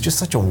 and it was just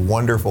such a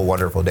wonderful,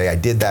 wonderful day. I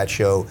did that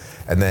show,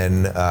 and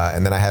then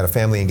I had a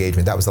family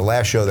engagement. That was the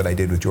last show that I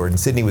did with Jordan.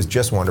 Sydney was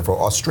just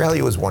wonderful.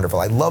 Australia was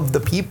wonderful. I love the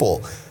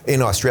people in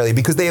Australia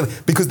because they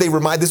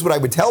remind. This is what I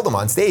would tell them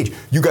on stage.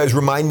 You guys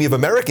remind me of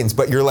Americans,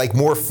 but you're like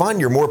more fun.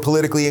 You're more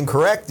politically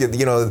incorrect.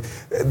 You know,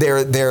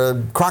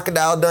 they're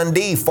Crocodile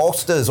Dundee,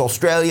 Foster's,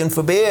 Australian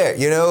for beer.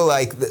 You know,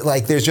 like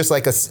there's just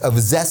like a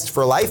zest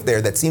for life there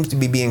that seems to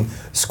be being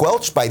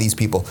squelched by these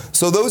people.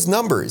 So those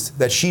numbers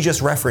that she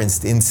just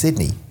referenced in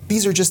Sydney,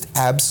 these are just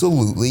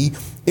absolutely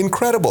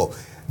incredible.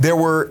 There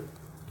were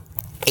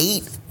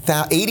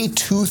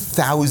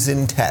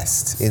 82,000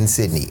 tests in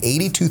Sydney,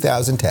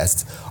 82,000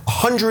 tests,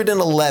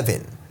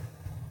 111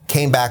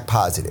 came back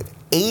positive.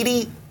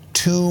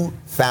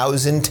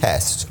 82,000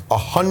 tests,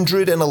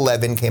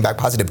 111 came back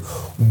positive.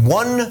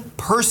 One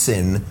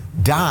person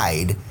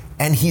died,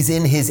 and he's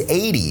in his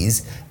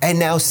 80s, and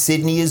now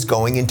Sydney is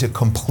going into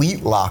complete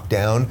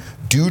lockdown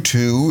due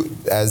to,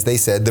 as they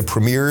said, the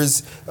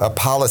Premier's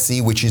policy,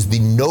 which is the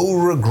no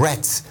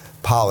regrets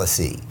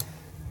policy.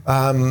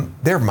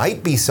 There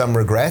might be some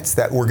regrets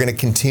that we're going to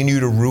continue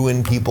to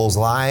ruin people's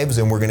lives,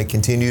 and we're going to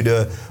continue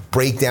to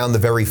break down the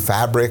very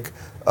fabric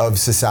of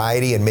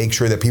society and make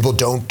sure that people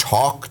don't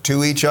talk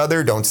to each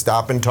other, don't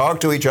stop and talk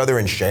to each other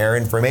and share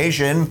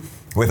information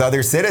with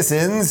other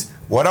citizens.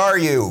 What are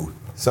you?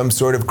 Some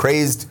sort of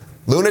crazed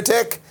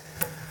lunatic?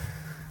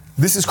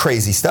 This is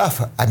crazy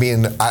stuff. I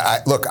mean,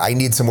 look, I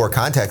need some more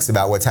context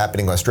about what's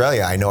happening in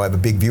Australia. I know I have a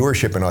big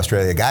viewership in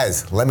Australia.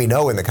 Guys, let me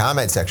know in the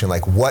comment section,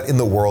 like, what in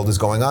the world is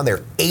going on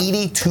there?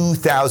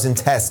 82,000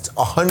 tests,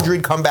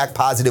 100 come back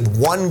positive,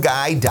 one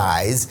guy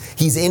dies,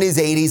 he's in his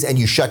 80s, and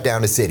you shut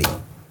down a city.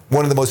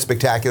 One of the most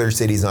spectacular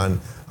cities on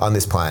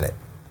this planet.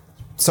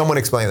 Someone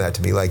explain that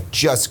to me, like,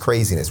 just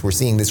craziness. We're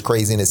seeing this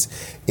craziness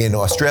in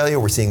Australia,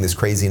 we're seeing this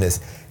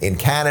craziness in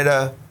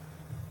Canada.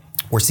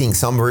 We're seeing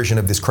some version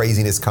of this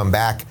craziness come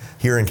back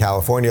here in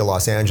California,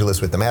 Los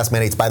Angeles, with the mask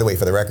mandates. By the way,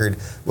 for the record,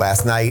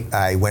 last night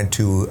I went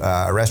to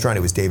a restaurant.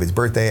 It was David's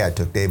birthday. I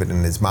took David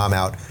and his mom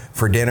out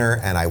for dinner,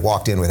 and I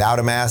walked in without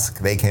a mask.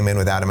 They came in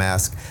without a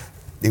mask.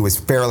 It was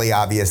fairly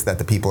obvious that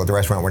the people at the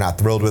restaurant were not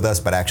thrilled with us,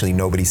 but actually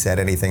nobody said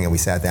anything, and we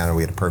sat down and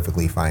we had a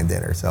perfectly fine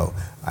dinner. So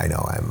I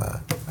know I'm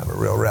a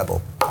real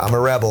rebel. I'm a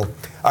rebel.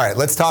 All right,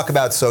 let's talk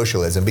about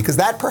socialism, because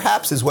that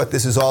perhaps is what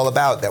this is all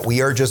about, that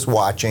we are just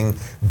watching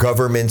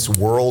governments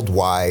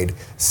worldwide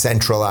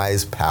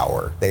centralize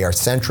power. They are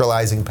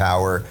centralizing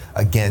power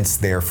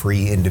against their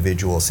free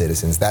individual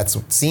citizens. That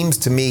seems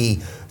to me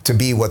to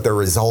be what the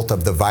result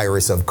of the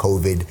virus of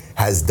COVID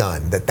has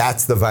done.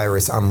 That's the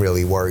virus I'm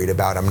really worried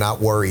about. I'm not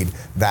worried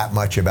that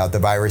much about the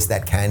virus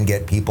that can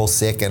get people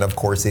sick, and of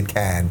course it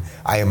can.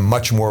 I am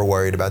much more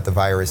worried about the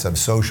virus of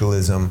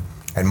socialism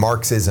and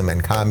Marxism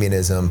and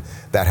communism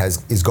that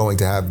is going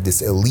to have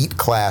this elite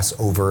class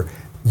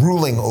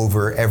ruling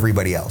over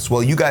everybody else.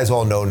 Well, you guys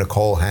all know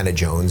Nikole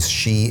Hannah-Jones.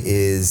 She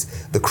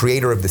is the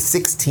creator of the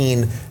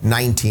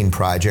 1619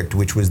 Project,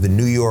 which was the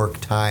New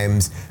York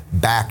Times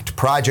backed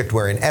project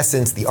where, in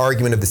essence, the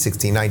argument of the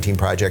 1619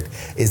 Project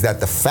is that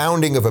the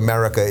founding of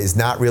America is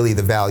not really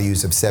the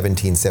values of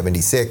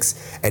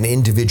 1776 and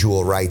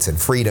individual rights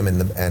and freedom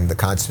and the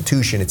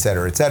Constitution, et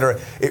cetera, et cetera.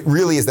 It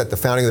really is that the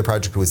founding of the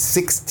project was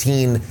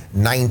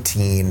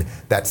 1619,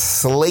 that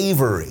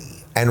slavery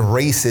and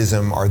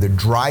racism are the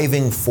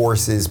driving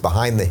forces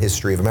behind the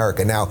history of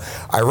America. Now,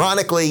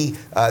 ironically,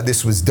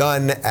 this was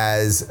done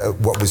as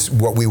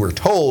what we were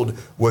told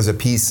was a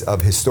piece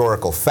of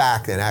historical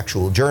fact and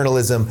actual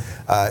journalism.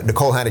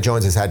 Nikole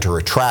Hannah-Jones has had to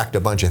retract a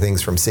bunch of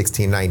things from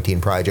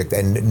 1619 Project,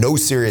 and no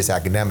serious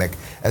academic,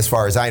 as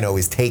far as I know,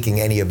 is taking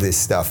any of this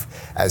stuff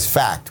as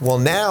fact. Well,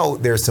 now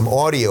there's some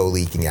audio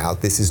leaking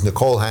out. This is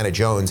Nikole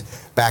Hannah-Jones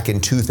back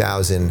in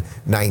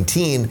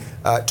 2019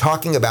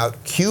 talking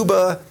about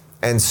Cuba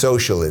and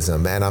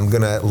socialism, and I'm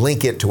going to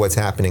link it to what's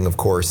happening, of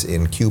course,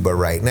 in Cuba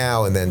right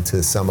now, and then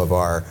to some of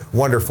our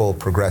wonderful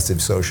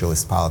progressive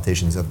socialist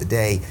politicians of the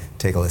day.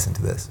 Take a listen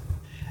to this.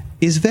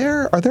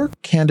 Are there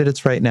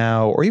candidates right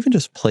now, or even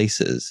just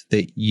places,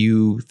 that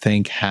you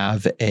think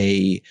have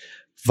a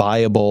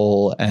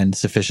viable and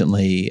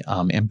sufficiently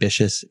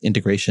ambitious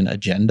integration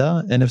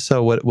agenda? And if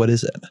so, what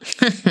is it?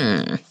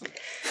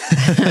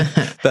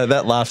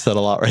 that laugh said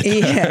a lot right there.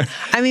 Yeah.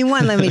 I mean,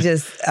 let me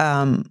just...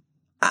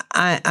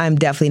 I'm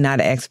definitely not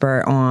an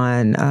expert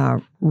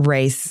on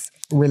race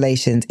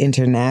relations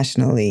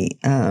internationally.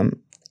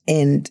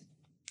 And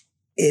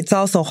it's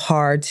also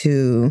hard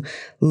to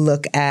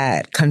look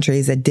at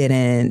countries that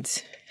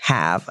didn't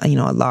have,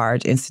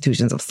 large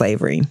institutions of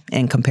slavery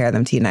and compare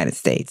them to the United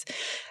States.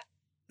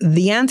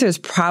 The answer is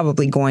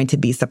probably going to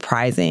be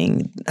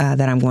surprising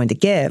that I'm going to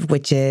give,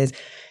 which is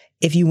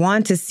if you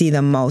want to see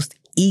the most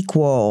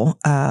equal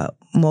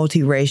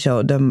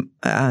multiracial,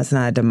 it's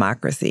not a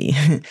democracy,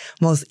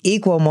 most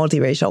equal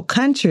multiracial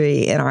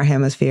country in our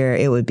hemisphere,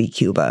 it would be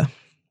Cuba.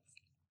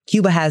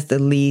 Cuba has the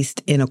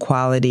least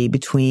inequality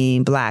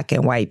between Black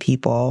and white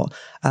people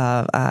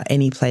of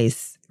any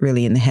place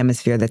really in the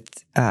hemisphere.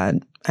 That's,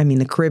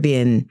 the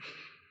Caribbean,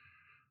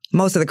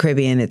 most of the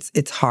Caribbean,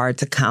 it's hard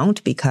to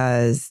count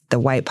because the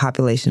white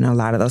population in a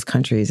lot of those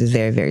countries is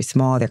very, very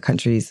small. They're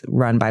countries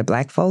run by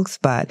Black folks.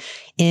 But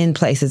in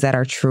places that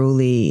are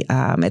truly,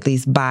 at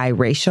least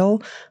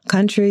biracial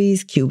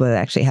countries, Cuba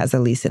actually has the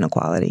least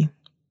inequality.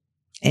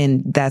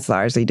 And that's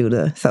largely due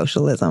to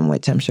socialism,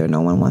 which I'm sure no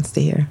one wants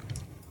to hear.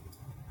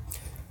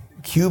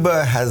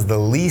 Cuba has the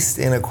least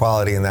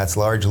inequality, and that's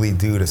largely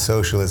due to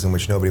socialism,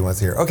 which nobody wants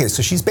to hear. Okay,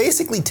 so she's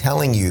basically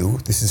telling you,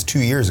 this is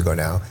 2 years ago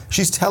now,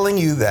 she's telling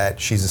you that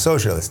she's a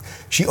socialist.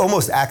 She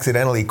almost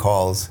accidentally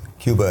calls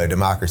Cuba a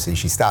democracy.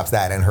 She stops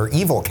that, and her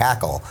evil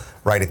cackle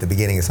right at the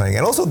beginning of something.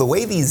 And also the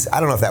way I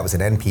don't know if that was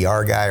an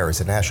NPR guy or it's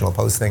a National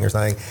Post thing or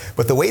something,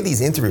 but the way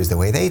these interviews, the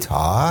way they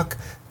talk,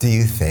 do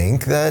you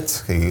think that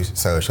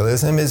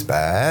socialism is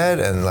bad?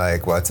 And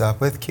what's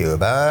up with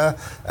Cuba?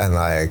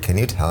 And can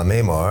you tell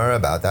me more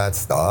about that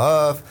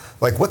stuff?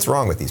 What's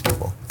wrong with these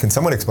people? Can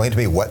someone explain to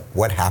me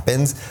what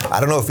happens?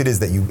 I don't know if it is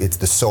that it's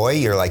the soy,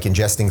 you're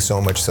ingesting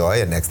so much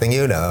soy, and next thing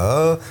you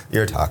know,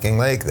 you're talking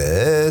like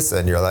this,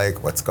 and you're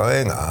like, what's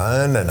going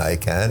on? And I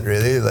can't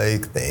really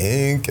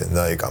think, and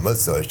I'm a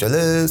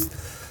socialist.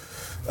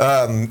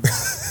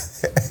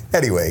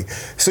 Anyway,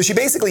 so she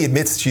basically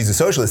admits she's a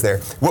socialist there.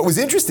 What was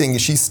interesting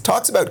is she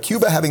talks about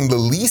Cuba having the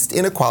least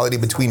inequality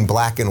between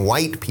Black and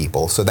white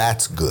people, so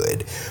that's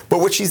good. But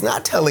what she's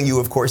not telling you,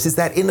 of course, is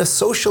that in a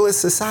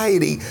socialist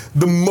society,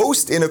 the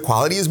most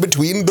inequality is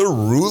between the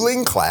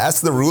ruling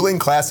class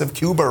of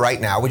Cuba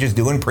right now, which is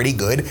doing pretty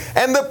good,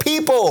 and the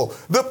people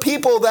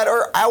that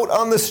are out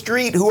on the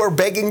street who are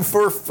begging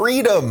for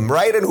freedom,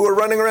 right, and who are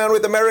running around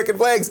with American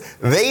flags.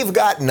 They've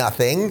got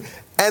nothing.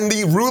 and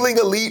the ruling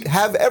elite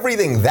have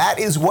everything. That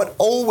is what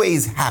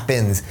always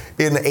happens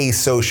in a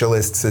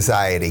socialist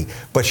society.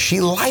 But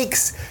she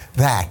likes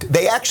that.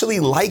 They actually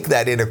like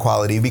that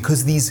inequality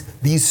because these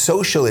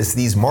socialists,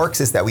 these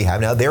Marxists that we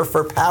have now, they're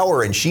for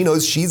power, and she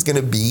knows she's going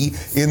to be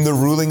in the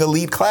ruling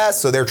elite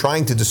class. So they're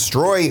trying to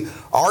destroy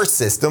our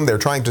system. They're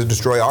trying to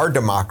destroy our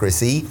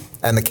democracy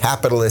and the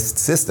capitalist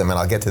system. And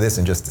I'll get to this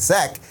in just a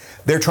sec.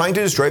 They're trying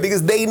to destroy it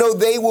because they know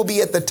they will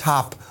be at the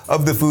top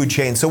of the food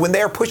chain. So when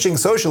they're pushing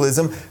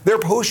socialism, they're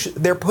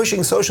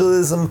pushing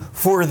socialism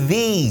for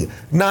thee,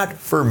 not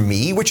for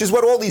me, which is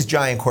what all these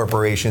giant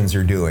corporations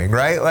are doing,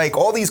 right? Like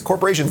all these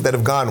corporations that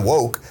have gone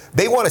woke,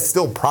 they want to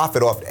still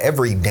profit off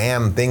every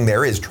damn thing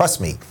there is.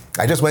 Trust me.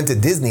 I just went to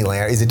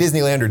Disneyland. Is it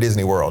Disneyland or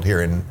Disney World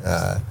here in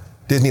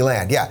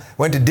Disneyland? Yeah,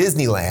 went to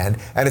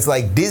Disneyland, and it's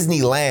like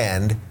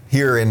Disneyland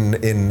here in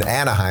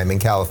Anaheim in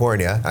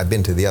California. I've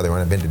been to the other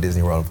one. I've been to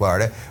Disney World in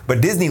Florida. But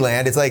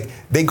Disneyland, it's like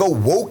they go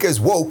woke as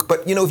woke.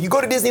 But, you know, if you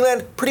go to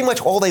Disneyland, pretty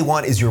much all they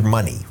want is your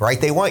money, right?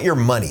 They want your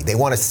money. They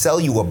want to sell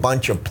you a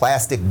bunch of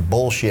plastic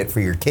bullshit for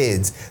your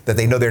kids that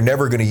they know they're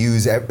never going to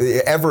use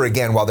ever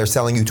again while they're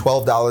selling you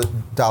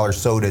 $12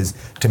 sodas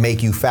to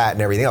make you fat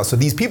and everything else. So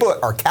these people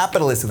are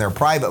capitalists in their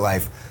private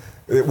life.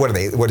 What are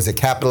they? What is it?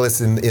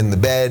 Capitalists in the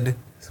bed?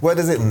 What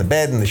is it? In the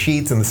bed and the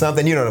sheets and the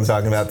something? You know what I'm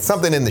talking about.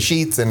 Something in the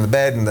sheets and the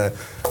bed and the...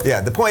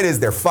 Yeah, the point is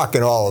they're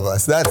fucking all of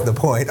us. That's the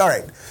point. All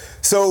right.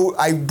 So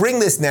I bring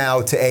this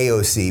now to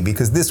AOC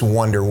because this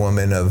Wonder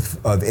Woman of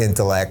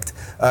intellect,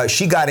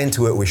 she got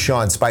into it with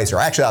Sean Spicer.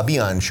 Actually, I'll be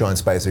on Sean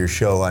Spicer's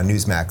show on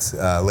Newsmax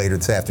later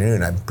this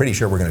afternoon. I'm pretty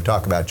sure we're going to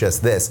talk about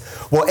just this.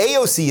 Well,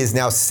 AOC is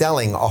now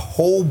selling a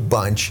whole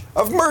bunch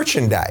of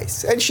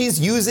merchandise, and she's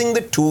using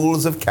the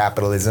tools of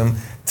capitalism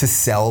to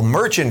sell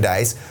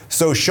merchandise.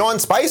 So Sean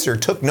Spicer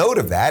took note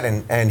of that,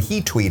 and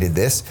he tweeted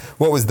this.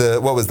 What was the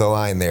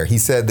line there? He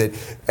said that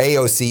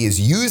AOC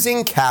is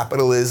using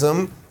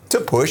capitalism to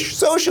push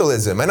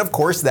socialism. And of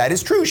course, that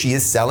is true. She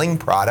is selling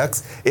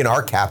products in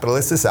our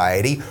capitalist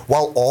society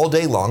while all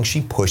day long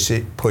she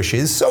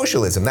pushes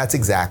socialism. That's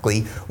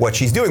exactly what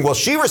she's doing. Well,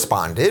 she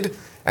responded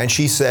and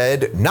she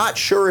said, "Not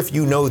sure if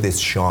you know this,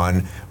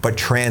 Sean, but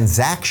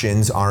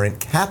transactions aren't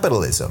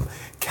capitalism.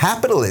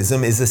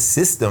 Capitalism is a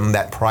system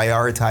that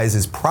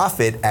prioritizes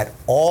profit at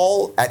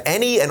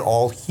any and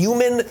all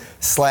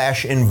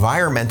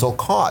human/environmental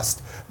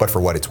cost. But for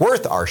what it's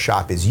worth, our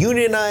shop is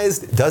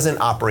unionized, doesn't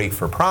operate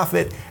for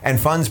profit, and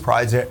funds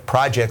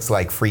projects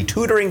like free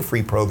tutoring,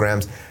 free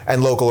programs,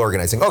 and local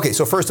organizing." Okay,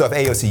 so first off,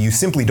 AOC, you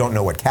simply don't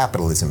know what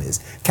capitalism is.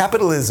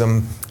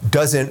 Capitalism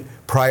doesn't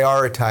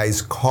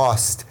prioritize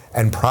cost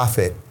and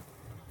profit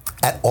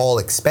at all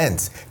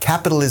expense.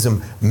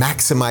 Capitalism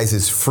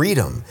maximizes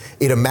freedom.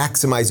 It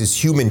maximizes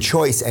human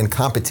choice and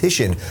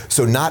competition.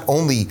 So not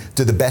only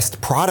do the best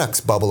products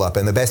bubble up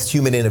and the best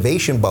human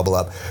innovation bubble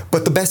up,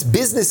 but the best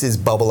businesses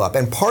bubble up.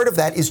 And part of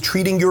that is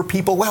treating your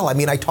people well. I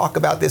mean, I talk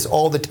about this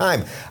all the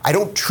time. I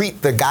don't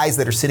treat the guys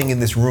that are sitting in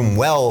this room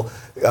well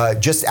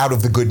just out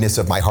of the goodness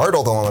of my heart,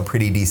 although I'm a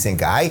pretty decent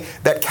guy.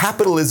 That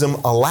capitalism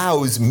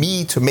allows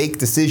me to make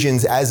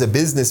decisions as a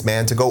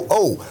businessman to go,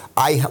 oh,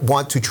 I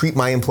want to treat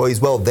my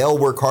employees well. They'll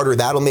work harder.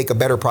 That'll make a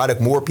better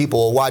product. More people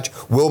will watch.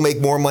 We'll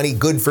make more money.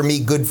 Good for me,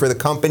 good for the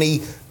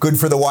company, good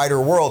for the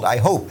wider world, I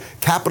hope.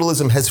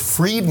 Capitalism has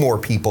freed more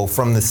people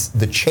from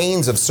the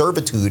chains of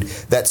servitude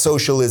that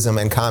socialism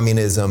and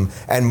communism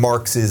and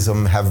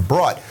Marxism have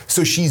brought.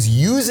 So she's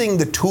using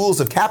the tools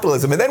of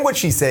capitalism. And then what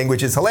she's saying,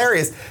 which is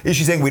hilarious, is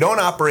she's saying we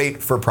don't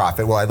operate for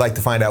profit. Well, I'd like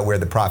to find out where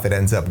the profit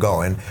ends up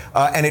going.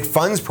 And it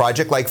funds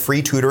projects like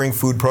free tutoring,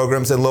 food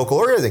programs, and local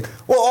organizing.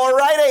 Well, all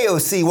right,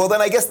 AOC. Well,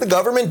 then I guess the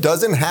government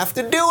doesn't have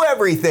to do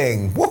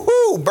everything.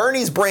 Woohoo!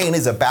 Bernie's brain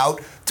is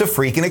about to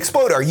freaking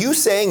explode. Are you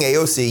saying,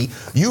 AOC,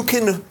 you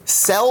can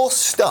sell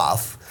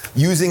stuff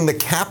using the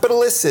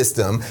capitalist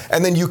system,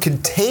 and then you can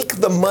take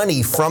the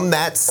money from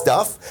that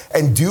stuff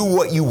and do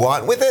what you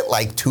want with it,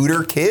 like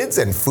tutor kids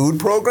and food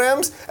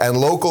programs and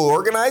local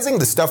organizing,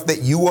 the stuff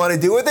that you want to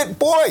do with it?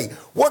 Boy,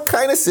 what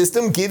kind of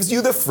system gives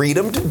you the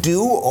freedom to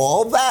do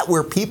all that,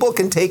 where people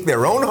can take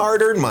their own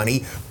hard-earned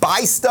money,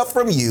 buy stuff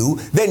from you,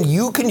 then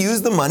you can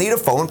use the money to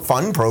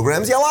fund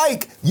programs you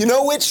like? You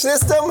know which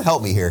system?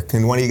 Help me here.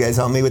 Can one of you guys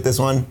help me with this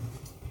one?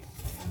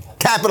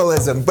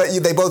 Capitalism. But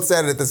they both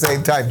said it at the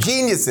same time.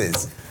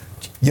 Geniuses.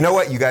 You know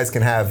what? You guys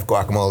can have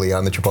guacamole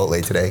on the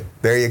Chipotle today.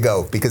 There you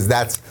go, because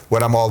that's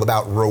what I'm all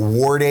about,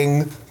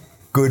 rewarding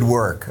good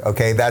work,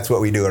 okay? That's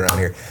what we do around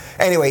here.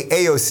 Anyway,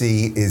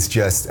 AOC is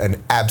just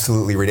an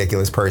absolutely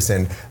ridiculous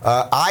person.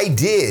 I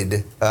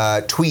did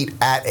tweet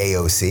at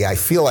AOC. I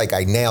feel like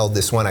I nailed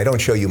this one. I don't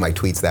show you my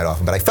tweets that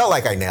often, but I felt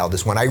like I nailed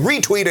this one. I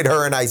retweeted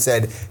her and I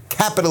said,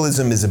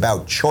 "Capitalism is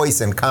about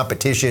choice and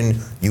competition,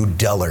 you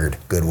dullard."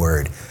 Good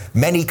word.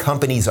 "Many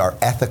companies are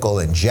ethical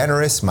and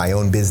generous, my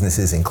own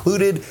businesses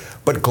included,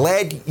 but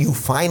glad you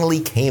finally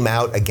came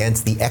out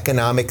against the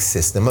economic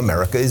system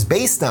America is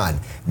based on.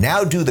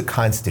 Now do the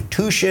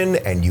Constitution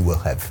and you will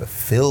have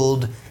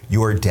fulfilled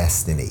your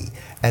destiny.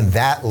 And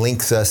that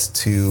links us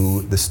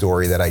to the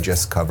story that I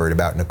just covered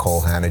about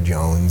Nikole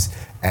Hannah-Jones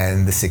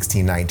and the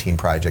 1619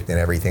 Project and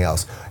everything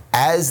else.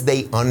 As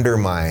they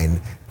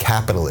undermine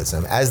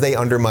capitalism, as they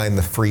undermine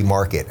the free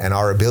market and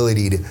our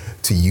ability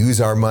to use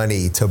our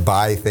money to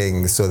buy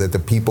things so that the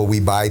people we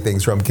buy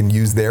things from can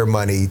use their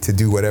money to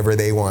do whatever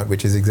they want,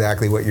 which is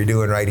exactly what you're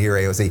doing right here,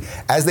 AOC.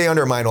 As they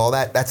undermine all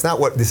that, that's not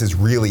what this is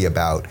really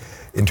about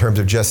in terms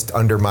of just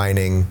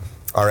undermining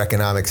our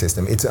economic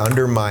system. It's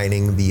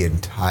undermining the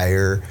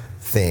entire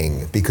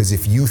thing, because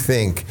if you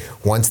think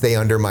once they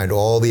undermined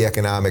all the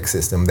economic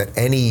system that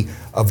any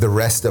of the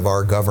rest of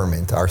our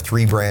government, our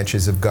three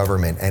branches of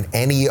government, and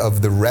any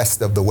of the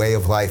rest of the way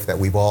of life that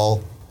we've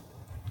all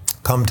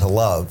come to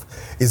love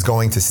is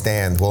going to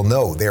stand, well,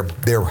 no,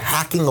 they're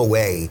hacking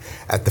away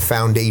at the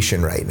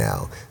foundation right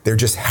now. They're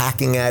just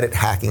hacking at it.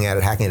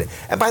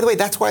 And by the way,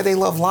 that's why they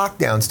love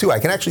lockdowns too. I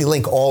can actually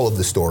link all of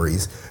the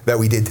stories that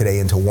we did today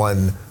into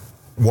one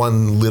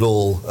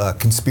little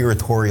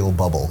conspiratorial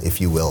bubble, if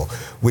you will,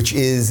 which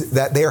is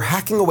that they're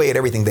hacking away at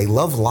everything. They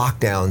love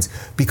lockdowns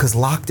because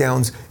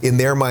lockdowns, in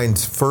their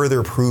minds,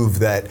 further prove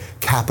that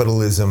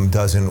capitalism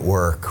doesn't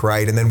work,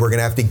 right? And then we're going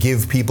to have to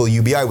give people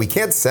UBI. We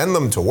can't send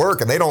them to work,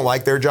 and they don't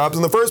like their jobs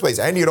in the first place,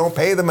 and you don't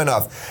pay them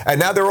enough. And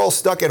now they're all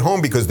stuck at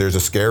home because there's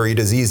a scary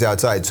disease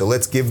outside, so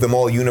let's give them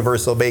all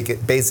universal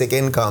basic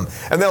income,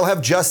 and they'll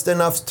have just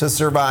enough to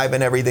survive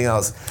and everything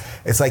else.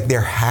 It's like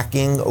they're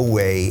hacking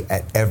away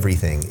at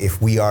everything.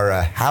 If we are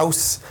a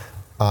house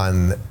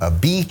on a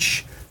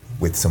beach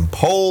with some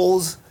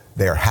poles,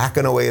 they're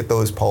hacking away at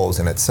those poles,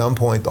 and at some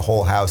point the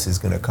whole house is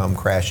going to come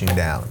crashing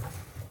down.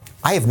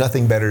 I have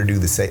nothing better to do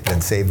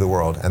than save the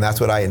world, and that's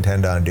what I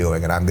intend on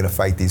doing, and I'm going to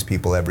fight these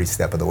people every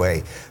step of the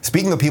way.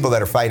 Speaking of people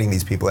that are fighting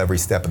these people every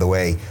step of the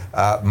way,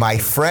 my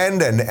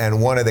friend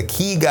and one of the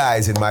key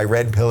guys in my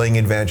red pilling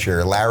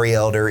adventure, Larry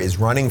Elder, is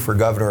running for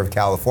governor of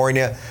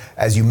California.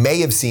 As you may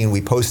have seen, we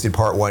posted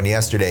part one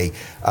yesterday.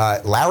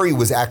 Larry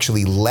was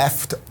actually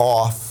left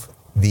off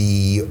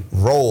the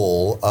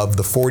role of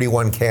the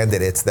 41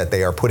 candidates that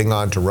they are putting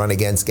on to run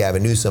against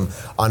Gavin Newsom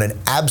on an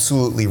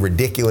absolutely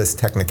ridiculous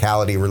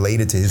technicality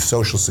related to his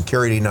Social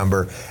Security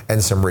number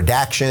and some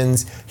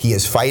redactions. He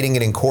is fighting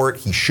it in court.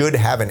 He should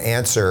have an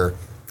answer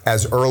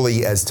as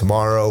early as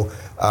tomorrow.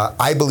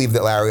 I believe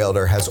that Larry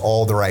Elder has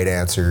all the right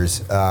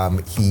answers.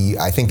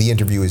 I think the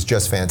interview is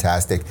just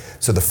fantastic.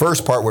 So the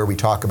first part where we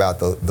talk about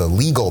the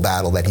legal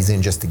battle that he's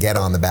in just to get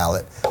on the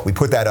ballot, we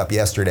put that up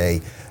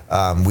yesterday.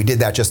 We did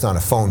that just on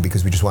a phone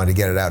because we just wanted to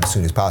get it out as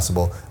soon as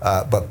possible.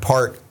 But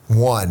part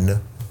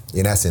one,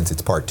 in essence,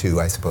 it's part two,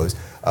 I suppose,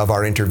 of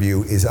our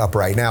interview is up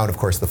right now. And of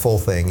course, the full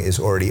thing is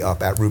already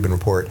up at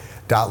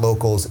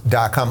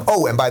rubinreport.locals.com.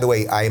 Oh, and by the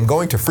way, I am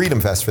going to Freedom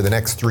Fest for the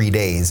next 3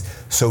 days.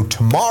 So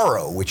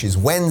tomorrow, which is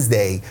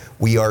Wednesday,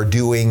 we are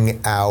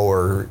doing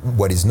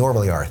what is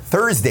normally our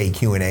Thursday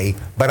Q&A,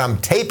 but I'm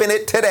taping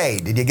it today.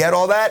 Did you get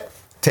all that?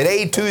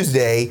 Today,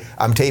 Tuesday,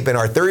 I'm taping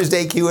our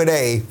Thursday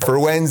Q&A for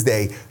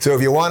Wednesday. So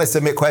if you want to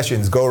submit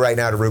questions, go right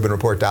now to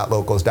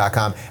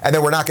rubinreport.locals.com. And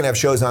then we're not going to have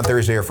shows on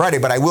Thursday or Friday,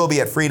 but I will be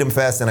at Freedom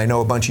Fest, and I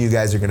know a bunch of you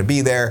guys are going to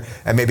be there.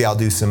 And maybe I'll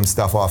do some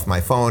stuff off my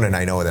phone, and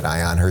I know that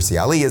Ayaan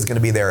Hirsi Ali is going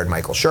to be there, and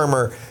Michael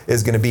Shermer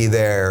is going to be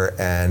there,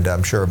 and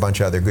I'm sure a bunch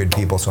of other good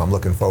people, so I'm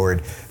looking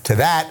forward to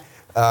that.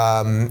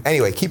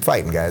 Anyway, keep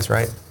fighting, guys,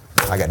 right?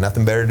 I got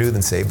nothing better to do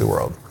than save the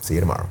world. See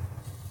you tomorrow.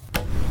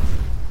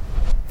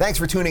 Thanks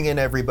for tuning in,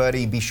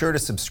 everybody. Be sure to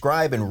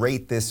subscribe and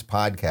rate this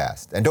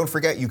podcast. And don't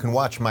forget, you can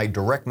watch my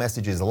direct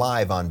messages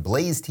live on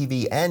Blaze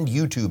TV and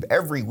YouTube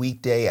every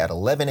weekday at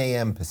 11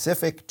 a.m.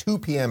 Pacific, 2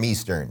 p.m.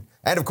 Eastern.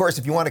 And of course,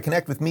 if you want to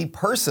connect with me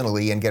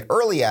personally and get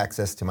early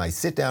access to my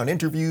sit-down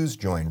interviews,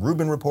 join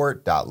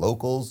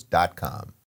rubinreport.locals.com.